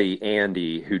my buddy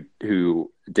Andy,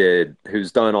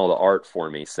 who's done all the art for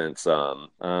me since I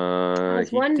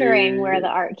was wondering where the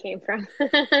art came from.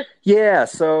 Yeah,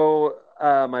 so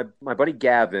my buddy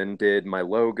Gavin did my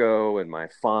logo and my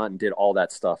font and did all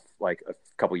that stuff like a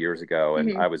couple years ago.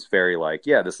 And I was very like,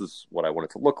 yeah, this is what I want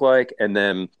it to look like. And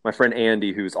then my friend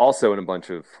Andy, who's also in a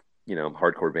bunch of,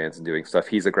 hardcore bands and doing stuff,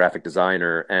 he's a graphic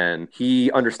designer and he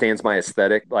understands my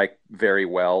aesthetic like very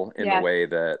well in the way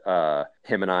that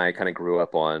him and I kind of grew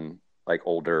up on like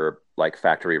older, like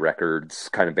Factory Records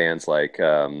kind of bands, like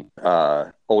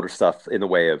older stuff in the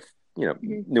way of,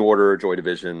 New Order, Joy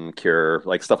Division, Cure,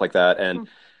 like stuff like that. And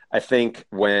I think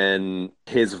when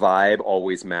his vibe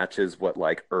always matches what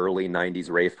like early 90s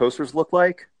rave posters look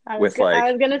like. I was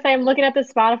going to say, I'm looking at the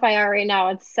Spotify art right now.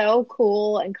 It's so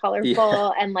cool and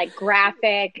colorful and like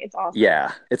graphic. It's awesome.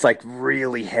 Yeah. It's like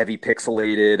really heavy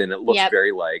pixelated and it looks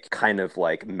very like kind of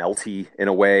like melty in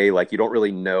a way. Like you don't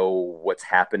really know what's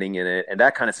happening in it. And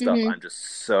that kind of stuff I'm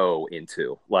just so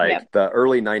into. Like the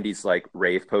early 90s like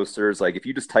rave posters. Like if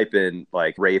you just type in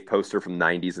like rave poster from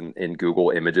 90s in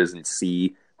Google Images and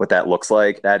see what that looks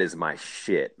like, that is my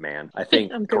shit, man. I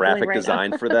think graphic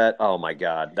design for that, oh my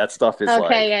god, that stuff is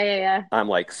I'm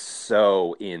like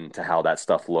so into how that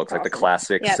stuff looks. Like the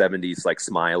classic 70s like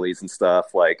smileys and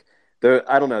stuff. Like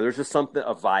I don't know, there's just a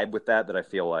vibe with that I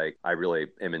feel like I really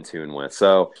am in tune with.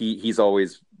 So he's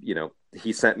always,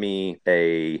 he sent me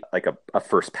a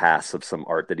first pass of some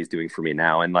art that he's doing for me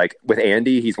now. And like with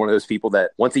Andy, he's one of those people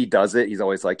that once he does it, he's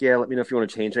always like, yeah, let me know if you want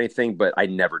to change anything. But I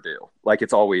never do. Like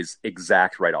it's always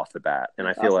exact right off the bat. And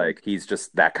I feel like he's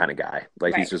just that kind of guy.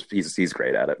 Like he's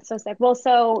great at it. So sick. Well,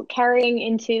 so carrying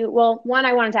into, one,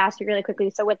 I wanted to ask you really quickly.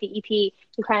 So with the EP,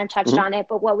 you kind of touched on it,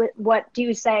 but what do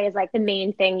you say is like the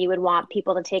main thing you would want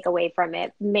people to take away from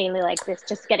it? Mainly like this,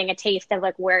 just getting a taste of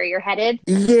like where you're headed.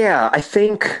 Yeah, I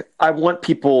think I want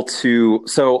people to,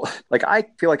 so like I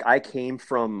feel like I came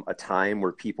from a time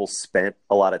where people spent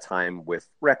a lot of time with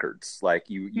records. Like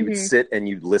you would sit and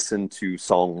you'd listen to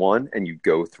song 1 and you'd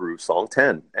go through song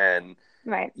 10 and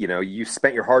Right. You know, you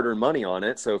spent your hard-earned money on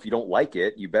it. So if you don't like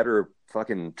it, you better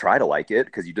fucking try to like it,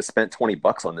 because you just spent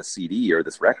 $20 on this CD or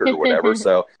this record or whatever.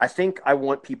 So I think I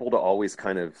want people to always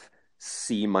kind of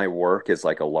see my work as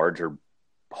like a larger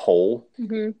whole,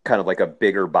 kind of like a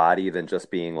bigger body than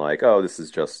just being like, oh, this is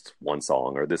just one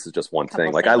song or this is just one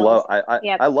thing. Like singles.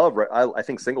 I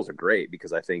think singles are great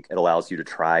because I think it allows you to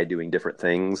try doing different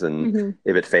things, and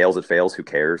if it fails, it fails. Who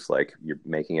cares? Like, you're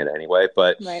making it anyway.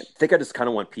 But I think I just kind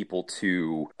of want people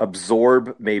to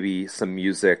absorb maybe some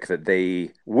music that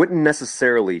they wouldn't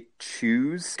necessarily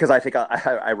choose, because I think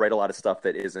I write a lot of stuff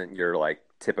that isn't your like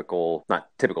typical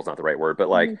is not the right word, but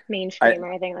like mainstream or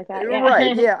anything like that. Yeah.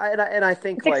 Right. Yeah. And I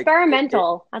think it's like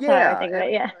experimental. That's how I think of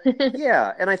it. Yeah.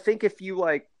 Yeah. And I think if you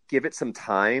like give it some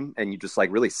time and you just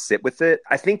like really sit with it,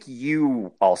 I think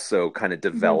you also kind of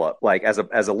develop like as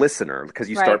a listener, because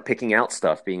you start picking out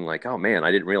stuff being like, oh man,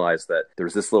 I didn't realize that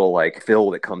there's this little like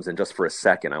fill that comes in just for a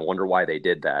second. I wonder why they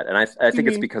did that. And I think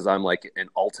it's because I'm like an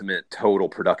ultimate total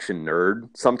production nerd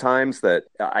sometimes, that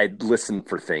I listen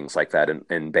for things like that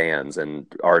in bands and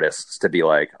artists, to be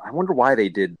like, I wonder why they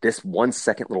did this 1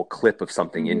 second little clip of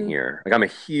something in here. Like, I'm a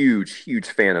huge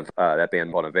fan of that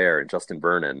band Bon Iver and Justin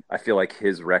Vernon. I feel like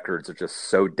his records are just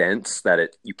so dense that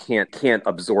you can't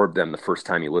absorb them the first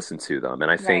time you listen to them.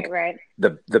 And I think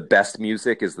the best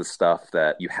music is the stuff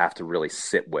that you have to really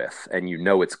sit with, and you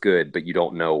know it's good, but you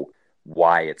don't know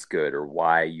why it's good or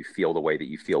why you feel the way that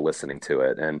you feel listening to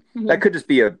it. And that could just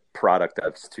be a product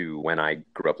of to when I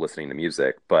grew up listening to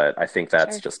music. But I think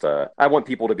that's just I want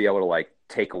people to be able to like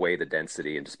take away the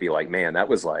density and just be like, man, that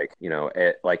was like, you know,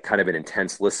 like kind of an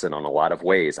intense listen on a lot of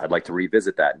ways. I'd like to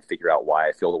revisit that and figure out why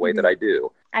I feel the way that I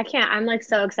do. I can't. I'm like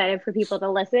so excited for people to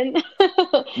listen.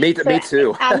 Me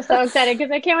too. I'm so excited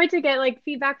because I can't wait to get like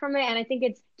feedback from it. And I think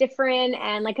it's different.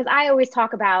 And like, because I always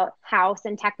talk about house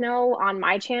and techno on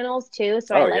my channels too.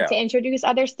 So I like to introduce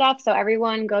other stuff. So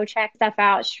everyone go check stuff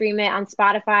out, stream it on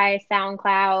Spotify,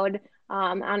 SoundCloud,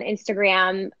 on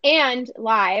Instagram and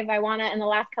live. I want to, in the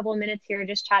last couple of minutes here,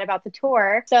 just chat about the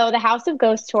tour. So the House of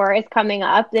Ghosts tour is coming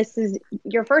up. This is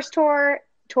your first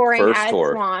touring as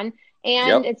Swan.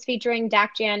 And it's featuring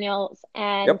Dak Daniels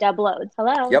and Dub Loads.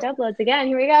 Hello, Dub Loads again.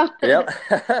 Here we go.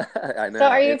 I know. So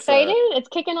are you excited? It's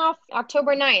kicking off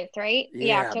October 9th, right?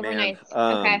 Yeah, October 9th.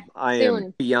 Okay. I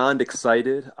am beyond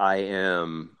excited. I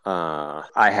am.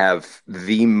 I have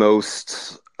the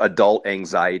most adult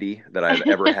anxiety that I've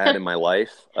ever had in my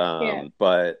life.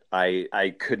 But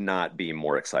I could not be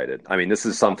more excited. I mean, this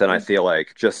is something I feel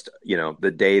like just, you know, the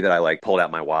day that I like pulled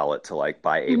out my wallet to like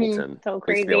buy Ableton, so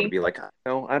crazy. To be able to be like,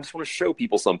 I just want to show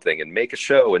people something and make a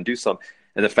show and do something.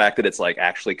 And the fact that it's like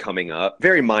actually coming up,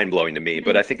 very mind blowing to me.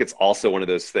 But I think it's also one of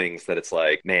those things that it's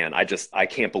like, man, I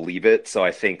can't believe it. So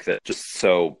I think that just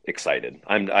so excited.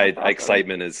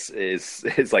 Excitement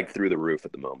is like through the roof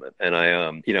at the moment. And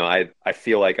I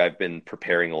feel like I've been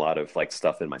preparing a lot of like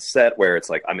stuff in my set where it's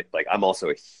like, I'm also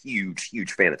a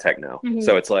huge fan of techno.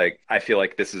 So it's like, I feel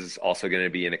like this is also going to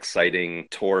be an exciting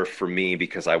tour for me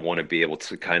because I want to be able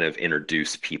to kind of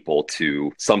introduce people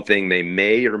to something they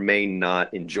may or may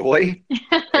not enjoy.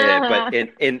 But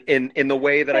in the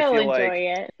way that I feel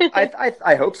like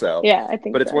I hope so. Yeah, I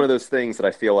think. But it's one of those things that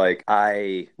I feel like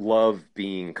I love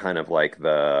being kind of like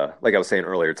like I was saying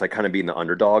earlier, it's like kind of being the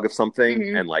underdog of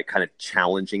something and like kind of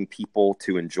challenging people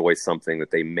to enjoy something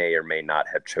that they may or may not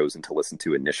have chosen to listen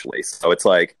to initially. So it's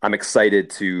like I'm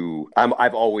excited to.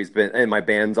 I've always been, and my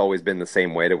band's always been the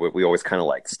same way. That we always kind of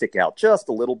like stick out just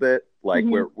a little bit. Like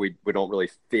we don't really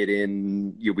fit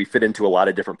in. We fit into a lot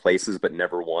of different places, but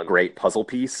never one great puzzle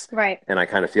piece. Right. And I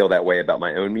kind of feel that way about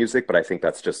my own music, but I think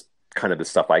that's just kind of the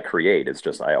stuff I create. It's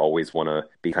just I always want to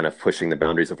be kind of pushing the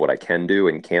boundaries of what I can do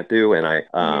and can't do. And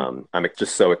I'm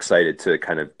just so excited to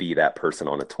kind of be that person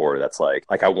on a tour that's like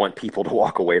I want people to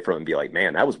walk away from it and be like,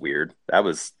 man, that was weird. That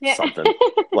was something.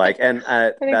 Like, and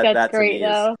that to me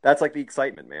is, that's like the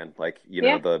excitement, man. Like, you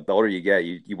know, the older you get,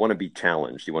 you want to be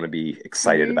challenged. You want to be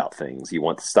excited about things. You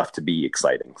want stuff to be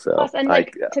exciting. So plus, and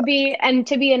to be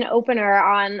an opener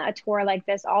on a tour like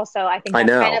this also, I think that's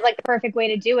kind of like the perfect way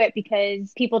to do it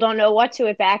because people don't know what to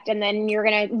expect, and then you're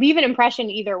going to leave an impression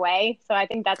either way. So I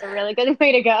think that's a really good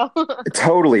way to go.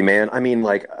 Totally, man. I mean,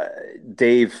 like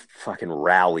Dave fucking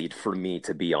rallied for me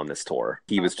to be on this tour.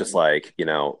 He was just like, you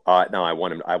know, no, I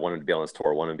want him to be on this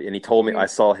tour. And he told me, I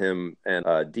saw him and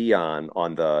Dion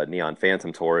on the Neon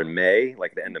Phantom tour in May,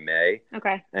 like the end of May.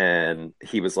 Okay. And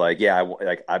he was like, yeah,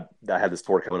 I had this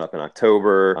tour coming up in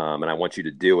October, and I want you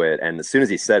to do it. And as soon as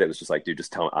he said it, was just like, dude,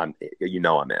 just tell him I'm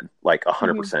in, like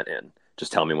 100% in.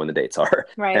 just tell me when the dates are.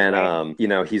 Right. And, you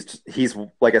know, he's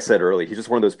like I said earlier, he's just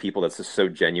one of those people that's just so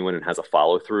genuine and has a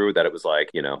follow through that it was like,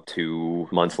 you know, 2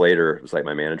 months later, it was like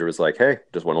my manager was like, hey,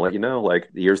 just want to let you know, like,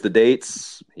 here's the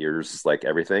dates. Here's like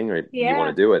everything. Right? You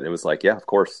want to do it? And it was like, yeah, of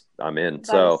course, I'm in. That's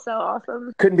so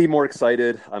awesome. Couldn't be more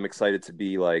excited. I'm excited to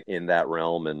be like in that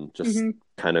realm and just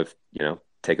kind of, you know,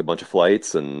 take a bunch of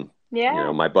flights and you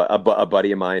know, a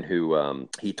buddy of mine who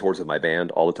he tours with my band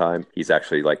all the time. He's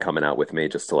actually like coming out with me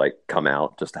just to like come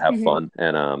out just to have fun.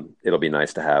 And it'll be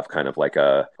nice to have kind of like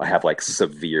I have like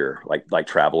severe like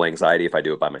travel anxiety if I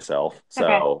do it by myself.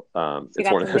 So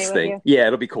it's one of those things. Yeah,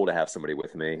 it'll be cool to have somebody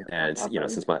with me. And you know,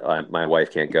 since my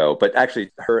wife can't go, but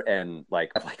actually her and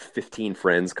like I have like 15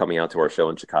 friends coming out to our show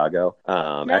in Chicago.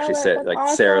 Awesome.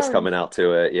 Sarah's coming out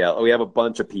to it. Yeah, we have a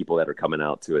bunch of people that are coming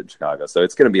out to it in Chicago. So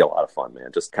it's going to be a lot of fun,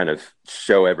 man. Just kind of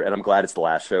show and I'm glad it's the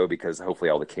last show because hopefully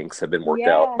all the kinks have been worked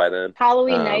out by then.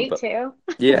 Halloween night too.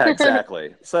 Yeah,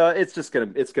 exactly. So it's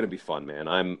gonna be fun, man.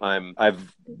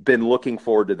 I've been looking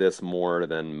forward to this more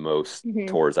than most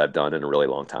tours I've done in a really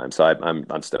long time. So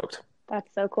I'm stoked.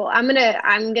 That's so cool. I'm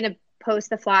gonna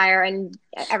post the flyer, and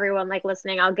everyone like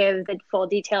listening, I'll give the full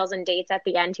details and dates at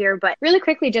the end here. But really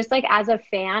quickly, just like as a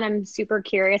fan, I'm super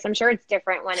curious. I'm sure it's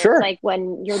different when it's like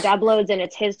when your dub loads and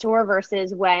it's his tour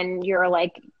versus when you're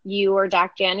like you or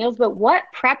Jack Daniels. But what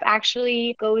prep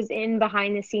actually goes in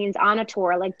behind the scenes on a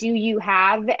tour? Like, do you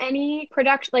have any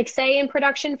production, like say in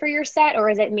production for your set, or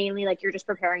is it mainly like you're just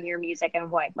preparing your music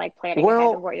and what like planning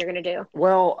ahead of what you're gonna do?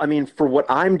 Well, I mean, for what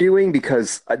I'm doing,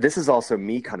 because this is also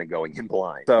me kind of going in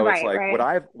blind. So it's like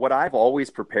what I've always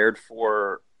prepared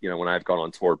for, you know, when I've gone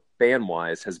on tour band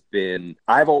wise has been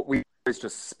we always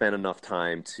just spent enough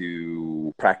time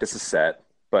to practice a set,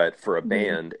 but for a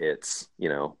band it's, you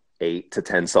know, 8 to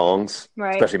 10 songs,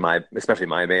 especially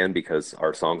my band, because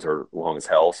our songs are long as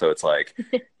hell. So it's like,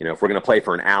 you know, if we're going to play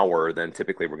for an hour, then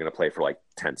typically we're going to play for like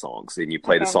 10 songs and you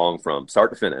play the song from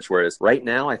start to finish. Whereas right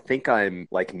now, I think I'm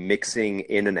like mixing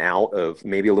in and out of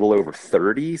maybe a little over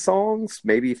 30 songs,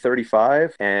 maybe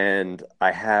 35. And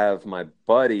I have my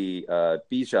buddy,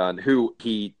 Bijan, who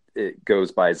it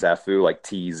goes by Zafu, like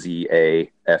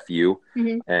Tzafu.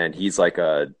 And he's like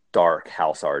a dark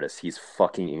house artist. He's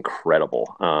fucking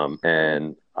incredible.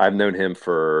 And I've known him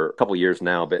for a couple years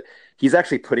now, but he's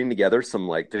actually putting together some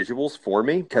like visuals for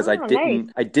me because I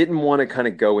didn't want to kind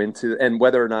of go into, and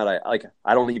whether or not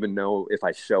I don't even know if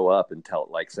I show up and tell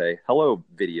like say, hello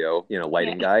video, you know,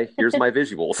 lighting guy, here's my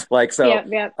visuals. Like, so,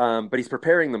 but he's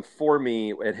preparing them for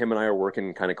me, and him and I are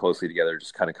working kind of closely together,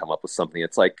 just kind of come up with something.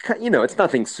 It's like, you know, it's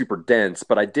nothing super dense,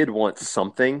 but I did want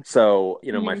something. So,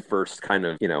 you know, my first kind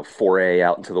of, you know, foray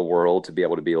out into the world to be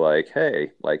able to be like,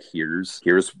 hey, like here's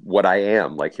what I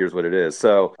am, like, here's what it is.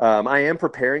 So, I am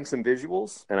preparing some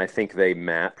visuals, and I think they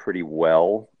map pretty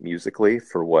well musically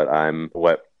for what I'm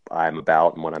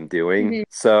about and what I'm doing.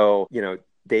 So, you know,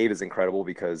 Dave is incredible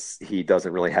because he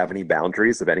doesn't really have any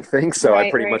boundaries of anything. So I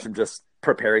pretty much am just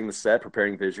preparing the set,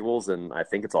 preparing visuals, and I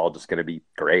think it's all just going to be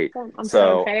great. I'm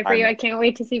so excited for you. I can't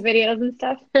wait to see videos and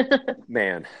stuff.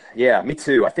 Man, yeah, me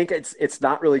too. I think it's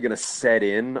not really going to set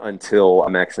in until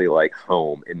I'm actually like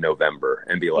home in November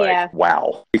and be like,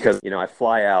 wow. Because, you know, I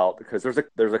fly out because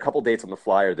there's a couple dates on the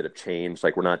flyer that have changed.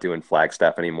 Like, we're not doing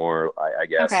Flagstaff anymore, I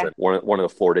guess. And one of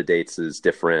the Florida dates is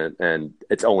different, and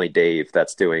it's only Dave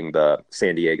that's doing the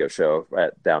San Diego show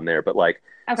down there. But like,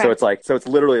 so it's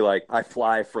literally like I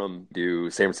fly from San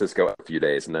Francisco a few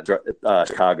days and then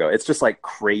Chicago. It's just like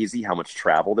crazy how much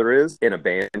travel there is in a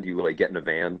band. You really get in a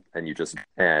van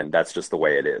and that's just the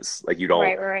way it is. Like, you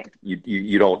don't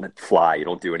you don't fly, you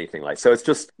don't do anything like. So it's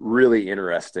just really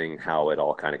interesting how it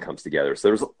all kind of comes together.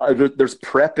 So there's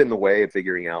prep in the way of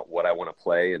figuring out what I want to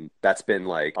play, and that's been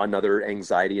like another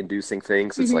anxiety inducing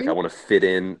thing. So it's like I want to fit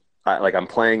in. I'm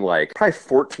playing like probably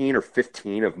 14 or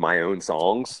 15 of my own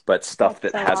songs, but stuff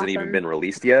that hasn't even been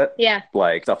released yet. Yeah.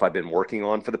 Like stuff I've been working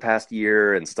on for the past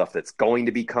year, and stuff that's going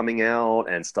to be coming out,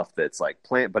 and stuff that's like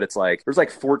planned. But it's like, there's like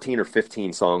 14 or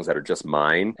 15 songs that are just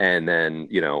mine. And then,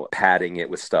 you know, padding it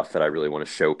with stuff that I really want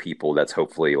to show people that's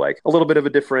hopefully like a little bit of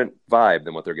a different vibe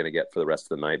than what they're going to get for the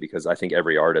rest of the night. Because I think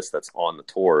every artist that's on the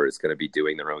tour is going to be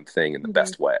doing their own thing in the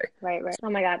best way. Right. Oh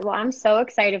my God. Well, I'm so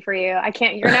excited for you. You're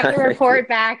going to have to report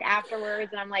back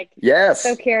afterwards, and I'm like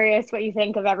so curious what you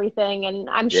think of everything, and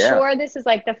I'm sure this is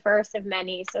like the first of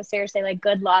many, so seriously, like,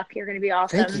 good luck. You're going to be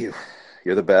awesome. Thank you.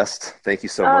 You're the best. Thank you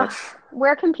so much.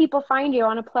 where can people find you? I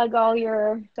want to plug all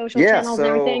your social channels and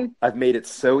everything. I've made it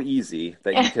so easy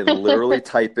that you can literally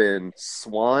type in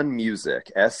Suahn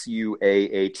Music,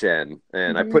 Suahn,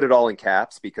 and I put it all in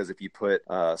caps because if you put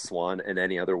Suahn in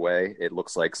any other way, it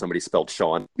looks like somebody spelled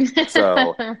Sean.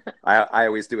 So I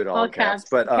always do it all in caps.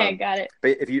 But okay, got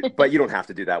it. But you don't have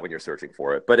to do that when you're searching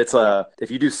for it. But it's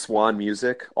if you do Suahn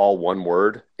Music, all one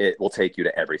word, it will take you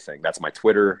to everything. That's my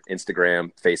Twitter,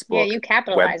 Instagram, Facebook. Yeah, you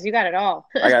capitalize. You got it all.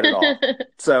 I got it all.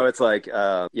 So it's like,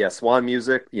 Suahn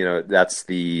Music, that's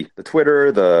the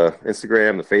Twitter, the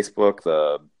Instagram, the Facebook,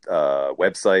 the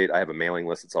website. I have a mailing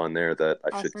list that's on there that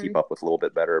I should keep up with a little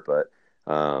bit better, but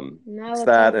it's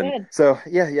that. And good. So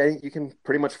yeah, you can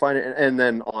pretty much find it. And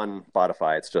then on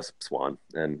Spotify, it's just Suahn,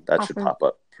 and that should pop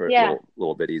up for a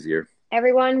little bit easier.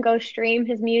 Everyone go stream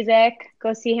his music,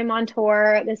 go see him on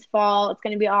tour this fall. It's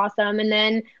going to be awesome. And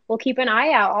then we'll keep an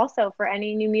eye out also for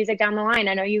any new music down the line.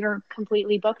 I know you're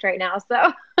completely booked right now,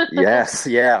 so. Yes.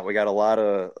 Yeah. We got a lot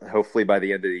hopefully by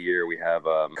the end of the year, we have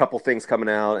a couple things coming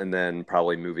out, and then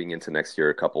probably moving into next year,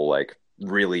 a couple like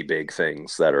really big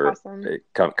things that are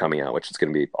coming out, which is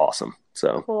going to be awesome.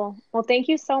 So cool. Well, thank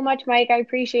you so much, Mike. I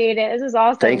appreciate it. This is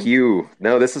awesome. Thank you.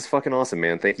 No, this is fucking awesome,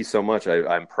 man. Thank you so much.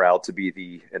 I'm proud to be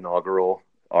the inaugural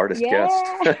artist guest.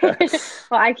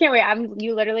 Well, I can't wait.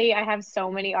 I have so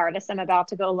many artists I'm about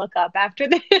to go look up after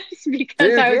this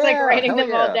because I was writing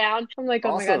them all down. I'm like,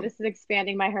 oh my God, this is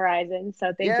expanding my horizon.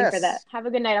 So thank you for that. Have a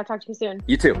good night. I'll talk to you soon.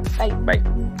 You too. Bye.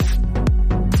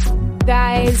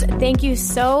 Guys, thank you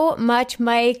so much,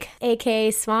 Mike, aka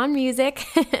Suahn Music,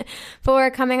 for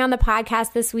coming on the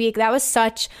podcast this week. That was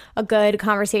such a good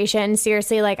conversation.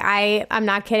 Seriously, I'm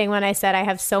not kidding when I said I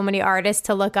have so many artists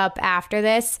to look up after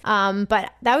this.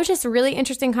 But that was just a really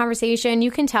interesting conversation.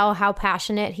 You can tell how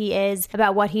passionate he is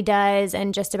about what he does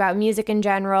and just about music in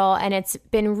general. And it's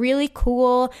been really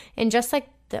cool. And just I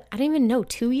don't even know,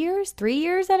 3 years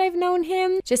that I've known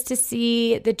him, just to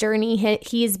see the journey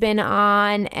he's been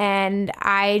on. And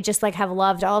I just have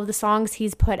loved all of the songs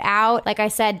he's put out. Like I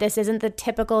said, this isn't the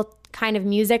typical kind of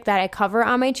music that I cover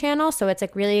on my channel. So it's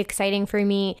really exciting for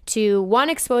me to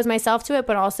expose myself to it,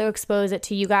 but also expose it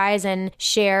to you guys and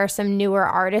share some newer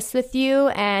artists with you.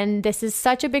 And this is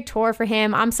such a big tour for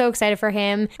him. I'm so excited for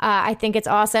him. I think it's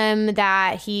awesome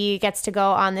that he gets to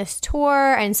go on this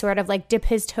tour and sort of dip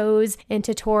his toes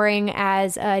into touring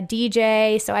as a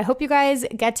DJ. So I hope you guys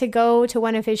get to go to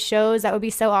one of his shows. That would be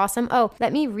so awesome. Oh,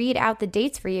 let me read out the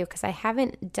dates for you because I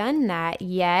haven't done that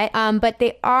yet. But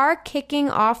they are kicking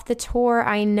off the tour,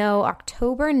 I know,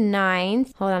 October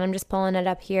 9th. Hold on, I'm just pulling it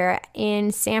up here,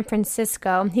 in San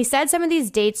Francisco. He said some of these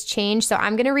dates change, so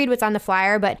I'm going to read what's on the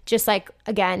flyer, but just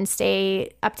again,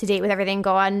 stay up to date with everything.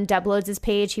 Go on Dubloads'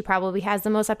 page. He probably has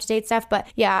the most up-to-date stuff. But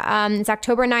yeah, it's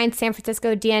October 9th, San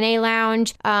Francisco DNA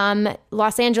Lounge.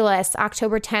 Los Angeles,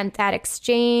 October 10th at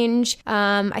Exchange.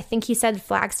 I think he said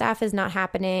Flagstaff is not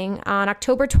happening. On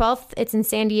October 12th, it's in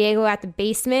San Diego at the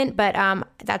Basement, but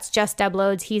that's just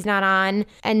Dubloads. He's not on.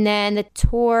 And then the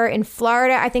tour in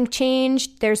Florida, I think,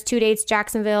 changed. There's 2 dates,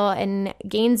 Jacksonville and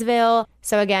Gainesville.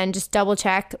 So again, just double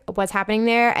check what's happening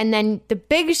there. And then the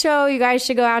big show you guys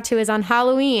should go out to is on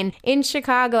Halloween in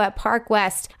Chicago at Park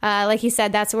West. Like he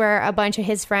said, that's where a bunch of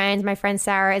his friends, my friend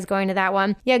Sarah, is going to that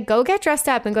one. Yeah, go get dressed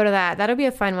up and go to that. That'll be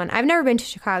a fun one. I've never been to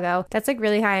Chicago. That's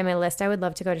really high on my list. I would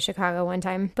love to go to Chicago one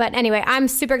time. But anyway, I'm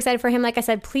super excited for him. Like I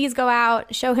said, please go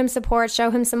out, show him support,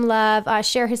 show him some love,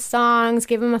 share his songs,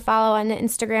 give him a follow on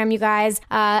Instagram, you guys.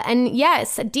 And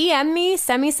yes, DM me,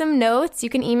 send me some notes. You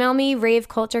can email me,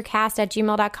 raveculturecast@gmail.com.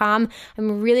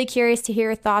 I'm really curious to hear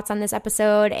your thoughts on this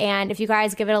episode. And if you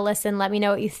guys give it a listen, let me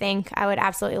know what you think. I would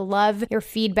absolutely love your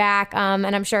feedback.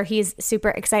 And I'm sure he's super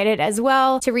excited as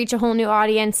well to reach a whole new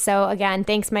audience. So again,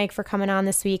 thanks, Mike, for coming on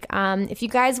this week. If you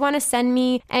guys want to send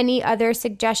me any other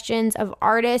suggestions of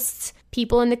artists,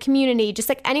 people in the community,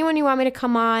 just anyone you want me to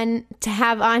come on to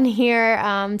have on here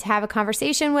to have a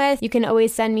conversation with, you can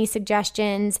always send me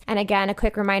suggestions. And again, a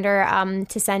quick reminder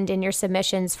to send in your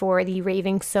submissions for the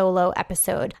Raving Solo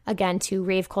episode, again, to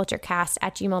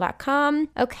raveculturecast@gmail.com.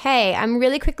 Okay, I'm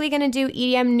really quickly going to do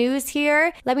EDM news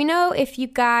here. Let me know if you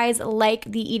guys like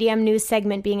the EDM news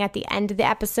segment being at the end of the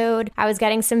episode. I was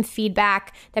getting some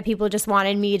feedback that people just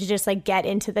wanted me to just get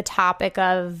into the topic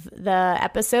of the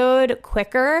episode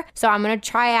quicker. So I'm going to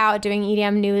try out doing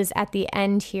EDM news at the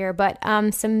end here, but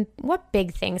what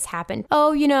big things happened?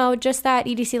 Oh, just that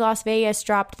EDC Las Vegas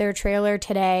dropped their trailer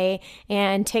today,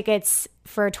 and tickets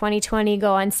for 2020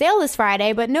 go on sale this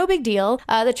Friday, but no big deal.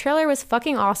 The trailer was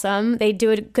fucking awesome. They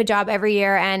do a good job every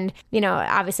year, and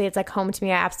obviously it's like home to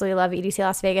me. I absolutely love EDC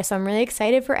Las Vegas, so I'm really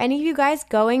excited for any of you guys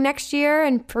going next year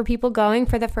and for people going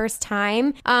for the first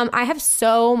time. I have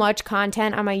so much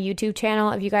content on my YouTube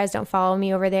channel. If you guys don't follow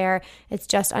me over there, it's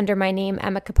just under my name,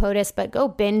 Emma Capotis, but go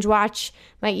binge watch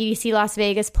my EDC Las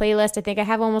Vegas playlist. I think I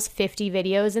have almost 50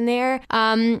 videos in there.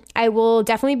 I will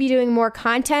definitely be doing more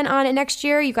content on it next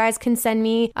year. You guys can send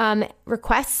me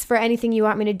requests for anything you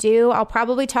want me to do. I'll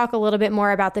probably talk a little bit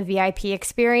more about the VIP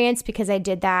experience because I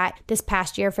did that this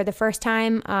past year for the first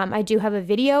time. I do have a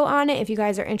video on it if you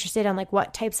guys are interested on like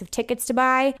what types of tickets to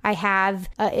buy. I have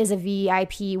is a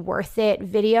VIP worth it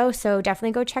video, so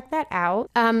definitely go check that out.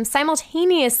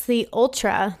 Simultaneously,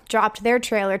 Ultra dropped their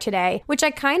trailer today, which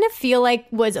I kind of feel like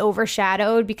was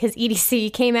overshadowed because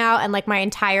EDC came out and like my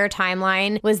entire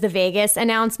timeline was the Vegas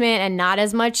announcement and not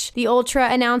as much the Ultra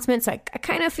announcement. So I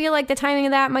kind of feel like the timing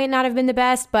of that might not have been the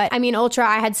best, but I mean, Ultra,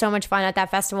 I had so much fun at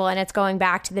that festival, and it's going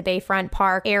back to the Bayfront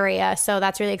Park area, so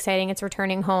that's really exciting. It's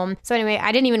returning home. So anyway,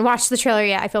 I didn't even watch the trailer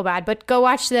yet. I feel bad, but go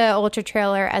watch the Ultra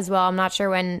trailer as well. I'm not sure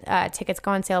when tickets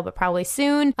go on sale, but probably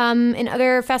soon. In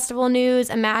other festival news,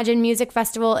 Imagine Music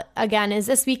Festival again is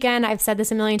this weekend. I've said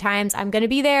this a million times. I'm going to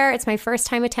be there. It's my first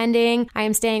time attending. I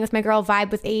am staying with my girl Vibe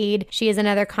with Aid. She is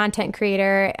another content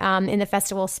creator in the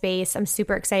festival space. I'm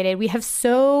super excited. We have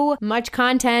so much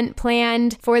content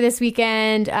planned for this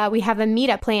weekend. We have a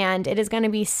meetup planned. It is going to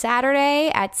be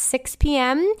Saturday at 6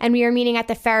 p.m. and we are meeting at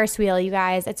the Ferris wheel, you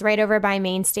guys. It's right over by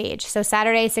main stage. So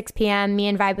Saturday, 6 p.m., me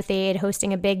and Vibe with Aid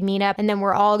hosting a big meetup, and then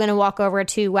we're all going to walk over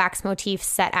to Wax Motif's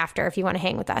set after if you want to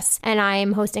hang with us. And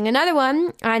I'm hosting another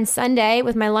one on Sunday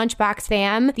with my Lunchbox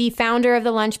fam. The founder of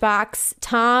the Lunchbox,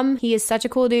 Tom, he is such a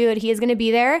cool dude. He is going to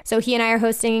be there. So he and I are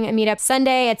hosting a meetup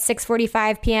Sunday at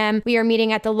 6:45 p.m. We are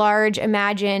meeting at the large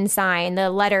Imagine sign, the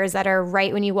letters that are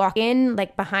right when you walk in,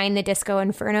 like behind the Disco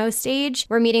Inferno stage.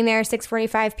 We're meeting there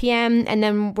 6:45 p.m. and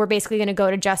then we're basically going to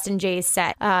go to Justin Jay's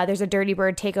set. There's a Dirty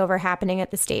Bird takeover happening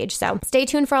at the stage. So stay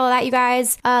tuned for all of that, you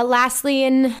guys. Lastly,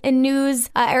 in news,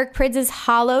 Eric Prydz'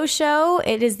 Hollow show.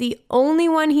 It is the only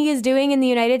one he is doing in the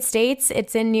United States.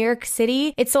 It's in New York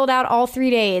City. It sold out all 3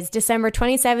 days, December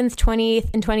 27th, 28th,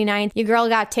 and 29th. Your girl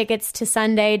got tickets to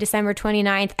Sunday, December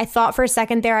 29th. I thought for a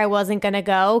second there I wasn't going to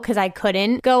go because I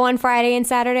couldn't go on Friday and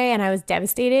Saturday, and I was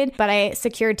devastated, but I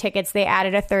secured tickets. They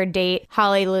added a third date.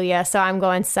 Hallelujah. So I'm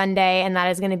going Sunday, and that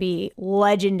is going to be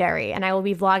legendary, and I will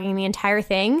be vlogging the entire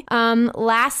thing.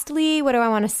 Lastly, what do I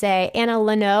want to say? Anna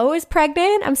Leno is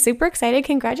pregnant. I'm super excited.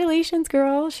 Congratulations,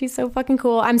 girl. She's so fucking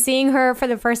cool. I'm seeing her for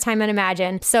the first time on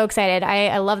Imagine. So excited.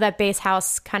 I love that bass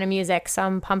house kind of music, so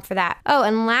I'm pumped for that. Oh,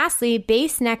 and lastly,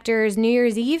 Bassnectar's New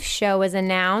Year's Eve show was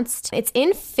announced. It's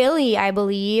in Philly, I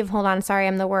believe. Hold on, sorry,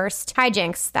 I'm the worst.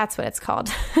 Hijinks, that's what it's called.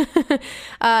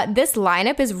 This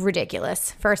lineup is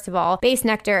ridiculous. First of all,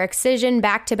 Bassnectar, Excision,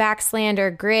 Back to Back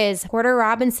Slander, Grizz, Porter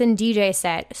Robinson DJ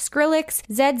set, Skrillex,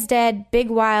 Zed's Dead, Big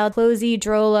Wild, Closey,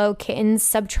 Drolo, Kittens,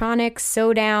 Subtronics,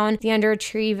 Sodown, The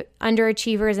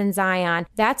Underachievers, and Zion.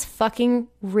 That's fucking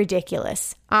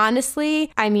ridiculous.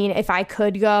 Honestly, I mean, if I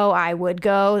could go, I would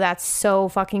go. That's so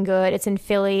fucking good. It's in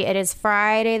Philly. It is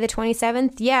Friday the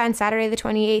 27th. Yeah, and Saturday the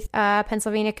 28th,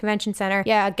 Pennsylvania Convention Center.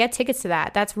 Yeah, get tickets to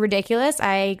that. That's ridiculous.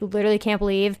 I literally can't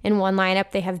believe in one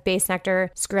lineup they have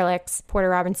Bassnectar, Skrillex, Porter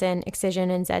Robinson,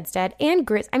 Excision, and Zed's Dead, and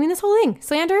Grizz. I mean, this whole thing.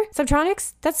 Slander,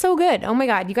 Subtronics, that's so good. Oh my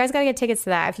God, you guys gotta get tickets to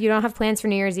that if you don't have plans for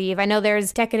New Year's Eve. I know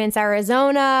there's Decadence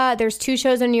Arizona. There's 2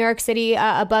 shows in New York City,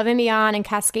 Above and Beyond and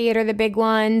Cascade are the big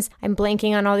ones. I'm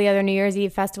blanking on all the other New Year's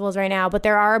Eve festivals right now, but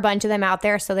there are a bunch of them out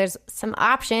there, so there's some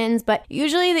options, but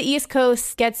usually the East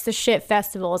Coast gets the shit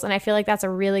festivals, and I feel like that's a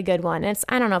really good one.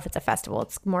 I don't know if it's a festival,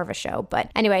 it's more of a show, but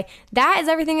anyway, that is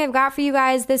everything I've got for you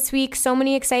guys this week. So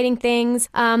many exciting things.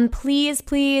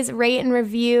 Please rate and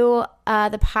review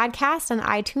the podcast on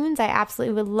iTunes. I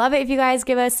absolutely would love it if you guys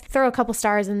throw a couple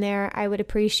stars in there. I would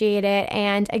appreciate it.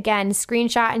 And again,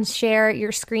 screenshot and share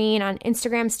your screen on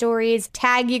Instagram stories.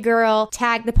 Tag your girl,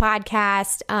 tag the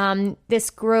podcast. This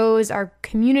grows, our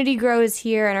community grows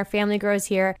here and our family grows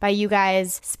here by you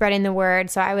guys spreading the word.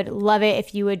 So I would love it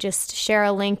if you would just share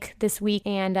a link this week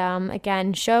and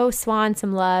again, show Swan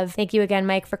some love. Thank you again,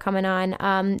 Mike, for coming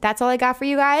on. That's all I got for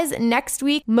you guys. Next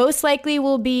week, most likely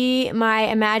will be my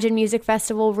Imagine Music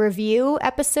Festival review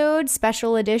episode,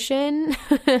 special edition.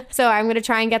 So I'm going to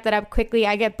try and get that up quickly.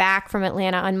 I get back from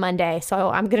Atlanta on Monday, so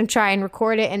I'm going to try and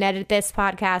record it and edit this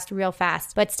podcast real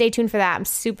fast. But stay tuned for that. I'm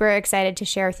super excited to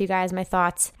share with you guys my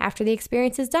thoughts after the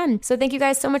experience is done. So thank you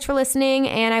guys so much for listening,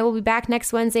 and I will be back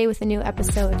next Wednesday with a new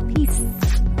episode. Peace.